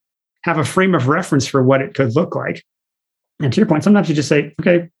don't have a frame of reference for what it could look like. And to your point, sometimes you just say,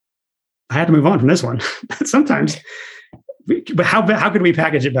 okay, I had to move on from this one. Sometimes, but how could we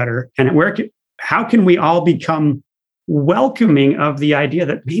package it better? And how can we all become welcoming of the idea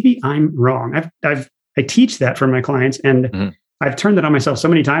that maybe I'm wrong? I teach that for my clients, and I've turned it on myself so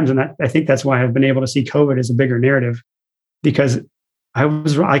many times. And I think that's why I've been able to see COVID as a bigger narrative, because I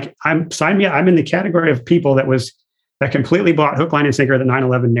was like, I'm in the category of people that completely bought hook, line, and sinker the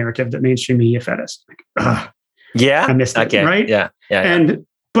 9/11 narrative that mainstream media fed us. Like, I missed it, right? Yeah. And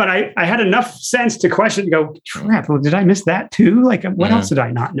But I had enough sense to question, to go, crap, well, did I miss that too? Like, what else did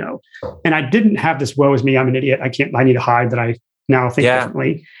I not know? And I didn't have this, woe is me, I'm an idiot. I need to hide that I now think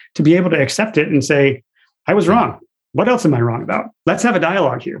differently, to be able to accept it and say, I was wrong. What else am I wrong about? Let's have a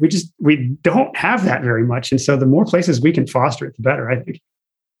dialogue here. We don't have that very much. And so the more places we can foster it, the better, I think.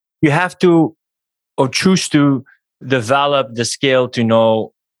 You have to, or choose to, develop the skill to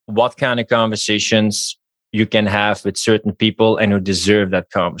know what kind of conversations you can have with certain people and who deserve that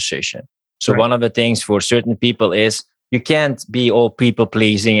conversation. So one of the things for certain people is you can't be all people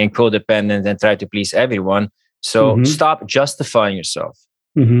pleasing and codependent and try to please everyone. So stop justifying yourself.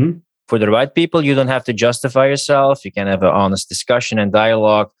 For the right people, you don't have to justify yourself. You can have an honest discussion and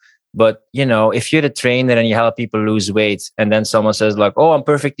dialogue. But, if you're a trainer and you help people lose weight and then someone says like, oh, I'm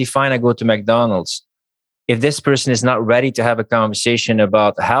perfectly fine, I go to McDonald's. If this person is not ready to have a conversation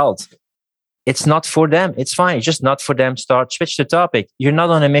about health, it's not for them. It's fine. It's just not for them. Switch the topic. You're not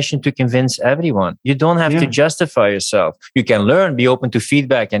on a mission to convince everyone. You don't have to justify yourself. You can learn, be open to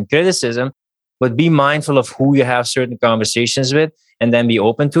feedback and criticism, but be mindful of who you have certain conversations with and then be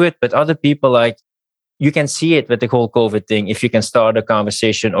open to it. But other people, like, you can see it with the whole COVID thing, if you can start a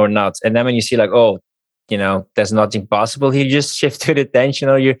conversation or not. And then when you see like, oh, there's nothing possible, you just shift your attention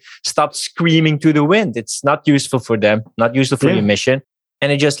or you stop screaming to the wind. It's not useful for them, not useful for your mission.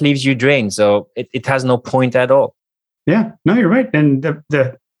 And it just leaves you drained. So it has no point at all. Yeah, no, you're right. And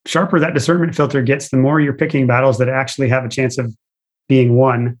the sharper that discernment filter gets, the more you're picking battles that actually have a chance of being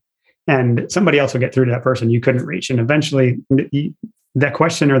won. And somebody else will get through to that person you couldn't reach. And eventually that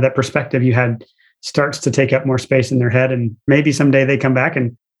question or that perspective you had starts to take up more space in their head. And maybe someday they come back,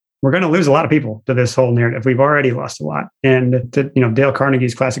 and we're going to lose a lot of people to this whole narrative. We've already lost a lot. And Dale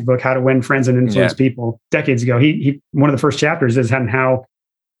Carnegie's classic book, How to Win Friends and Influence People, decades ago, he one of the first chapters is on how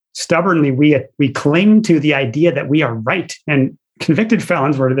stubbornly we cling to the idea that we are right. And convicted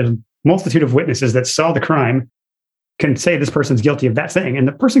felons, where there's a multitude of witnesses that saw the crime, can say this person's guilty of that thing. And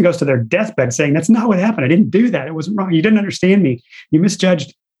the person goes to their deathbed saying, that's not what happened. I didn't do that. It wasn't wrong. You didn't understand me. You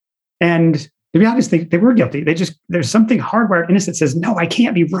misjudged. And to be honest, they were guilty. There's something hardwired in us that says, no, I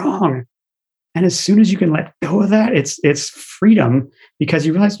can't be wrong. And as soon as you can let go of that, it's freedom, because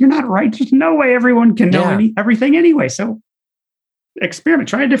you realize you're not right. There's no way everyone can know everything anyway. So experiment,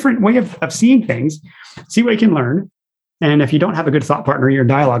 try a different way of seeing things, see what you can learn. And if you don't have a good thought partner you're in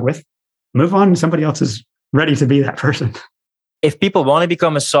dialogue with, move on. Somebody else is ready to be that person. If people want to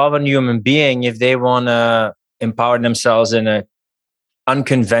become a sovereign human being, if they want to empower themselves in a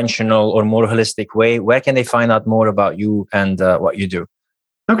unconventional or more holistic way, where can they find out more about you and what you do?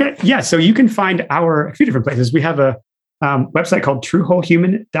 Okay. Yeah. So you can find a few different places. We have a website called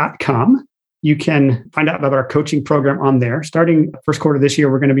truewholehuman.com. You can find out about our coaching program on there. Starting first quarter this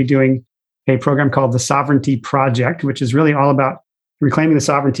year, we're going to be doing a program called the Sovereignty Project, which is really all about reclaiming the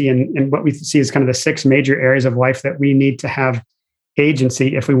sovereignty and what we see as kind of the 6 major areas of life that we need to have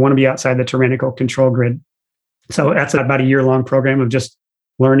agency if we want to be outside the tyrannical control grid. So that's about a year-long program of just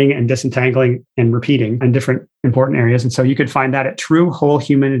learning and disentangling and repeating in different important areas. And so you could find that at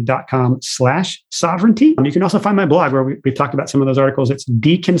truewholehuman.com/sovereignty. You can also find my blog where we've talked about some of those articles. It's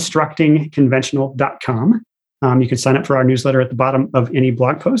deconstructingconventional.com. You can sign up for our newsletter at the bottom of any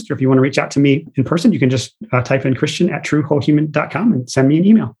blog post. Or if you want to reach out to me in person, you can just type in Christian@truewholehuman.com and send me an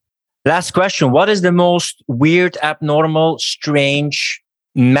email. Last question. What is the most weird, abnormal, strange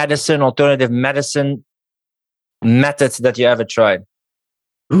alternative medicine method that you ever tried?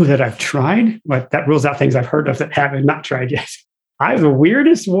 Ooh, that I've tried? But that rules out things I've heard of that have not tried yet. The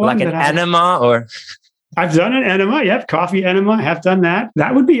weirdest one. Like an enema or? I've done an enema. Yep. Coffee enema. I have done that.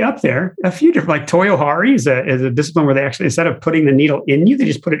 That would be up there. A few different, like Toyohari is a discipline where they actually, instead of putting the needle in you, they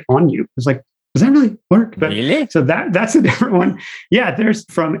just put it on you. It's like, does that really work? But, really? So that's a different one. Yeah. There's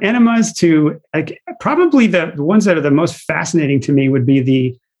from enemas to like probably the ones that are the most fascinating to me would be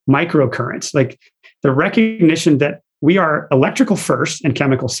the microcurrents, like the recognition that we are electrical first and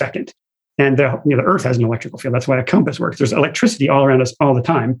chemical second. And the Earth has an electrical field. That's why a compass works. There's electricity all around us all the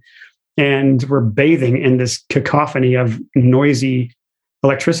time. And we're bathing in this cacophony of noisy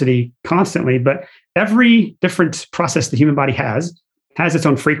electricity constantly. But every different process the human body has its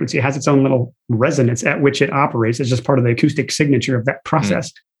own frequency, it has its own little resonance at which it operates. It's just part of the acoustic signature of that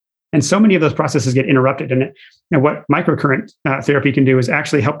process. And so many of those processes get interrupted. And what microcurrent therapy can do is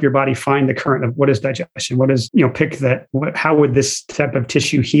actually help your body find the current of what is digestion, what is, pick that, how would this type of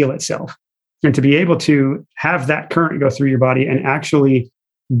tissue heal itself? And to be able to have that current go through your body and actually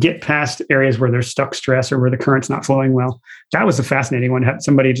get past areas where there's stuck stress or where the current's not flowing well. That was a fascinating one. Had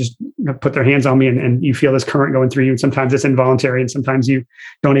somebody just put their hands on me and you feel this current going through you. And sometimes it's involuntary and sometimes you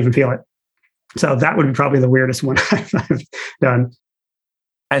don't even feel it. So that would be probably the weirdest one I've done.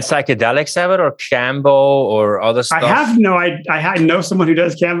 And psychedelics have it, or Cambo, or other stuff? I know someone who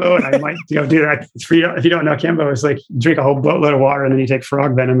does Cambo, and I might go do that. If you don't know, Cambo is like drink a whole boatload of water, and then you take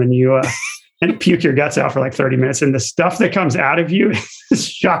frog venom, and you and puke your guts out for like 30 minutes. And the stuff that comes out of you is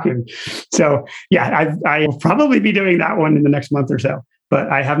shocking. So yeah, I will probably be doing that one in the next month or so.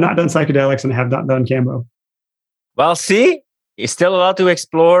 But I have not done psychedelics and I have not done Cambo. Well, see, it's still a lot to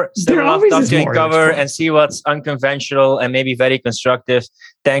explore, still a lot of stuff to uncover and see what's unconventional and maybe very constructive.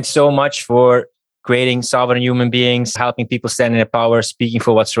 Thanks so much for creating Sovereign Human Beings, helping people stand in their power, speaking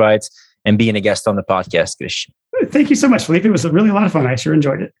for what's right, and being a guest on the podcast, Christian. Thank you so much, Felipe. It was really a lot of fun. I sure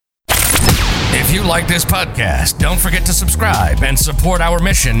enjoyed it. If you like this podcast, don't forget to subscribe and support our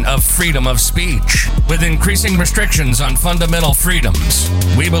mission of freedom of speech. With increasing restrictions on fundamental freedoms,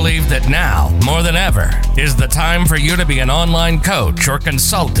 we believe that now, more than ever, is the time for you to be an online coach or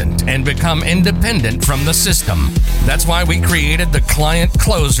consultant and become independent from the system. That's why we created the Client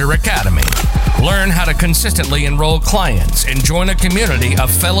Closer Academy. Learn how to consistently enroll clients and join a community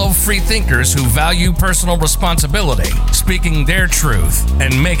of fellow free thinkers who value personal responsibility, speaking their truth,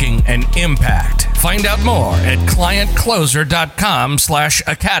 and making an impact. Find out more at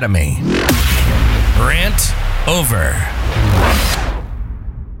clientcloser.com/academy. Rant over.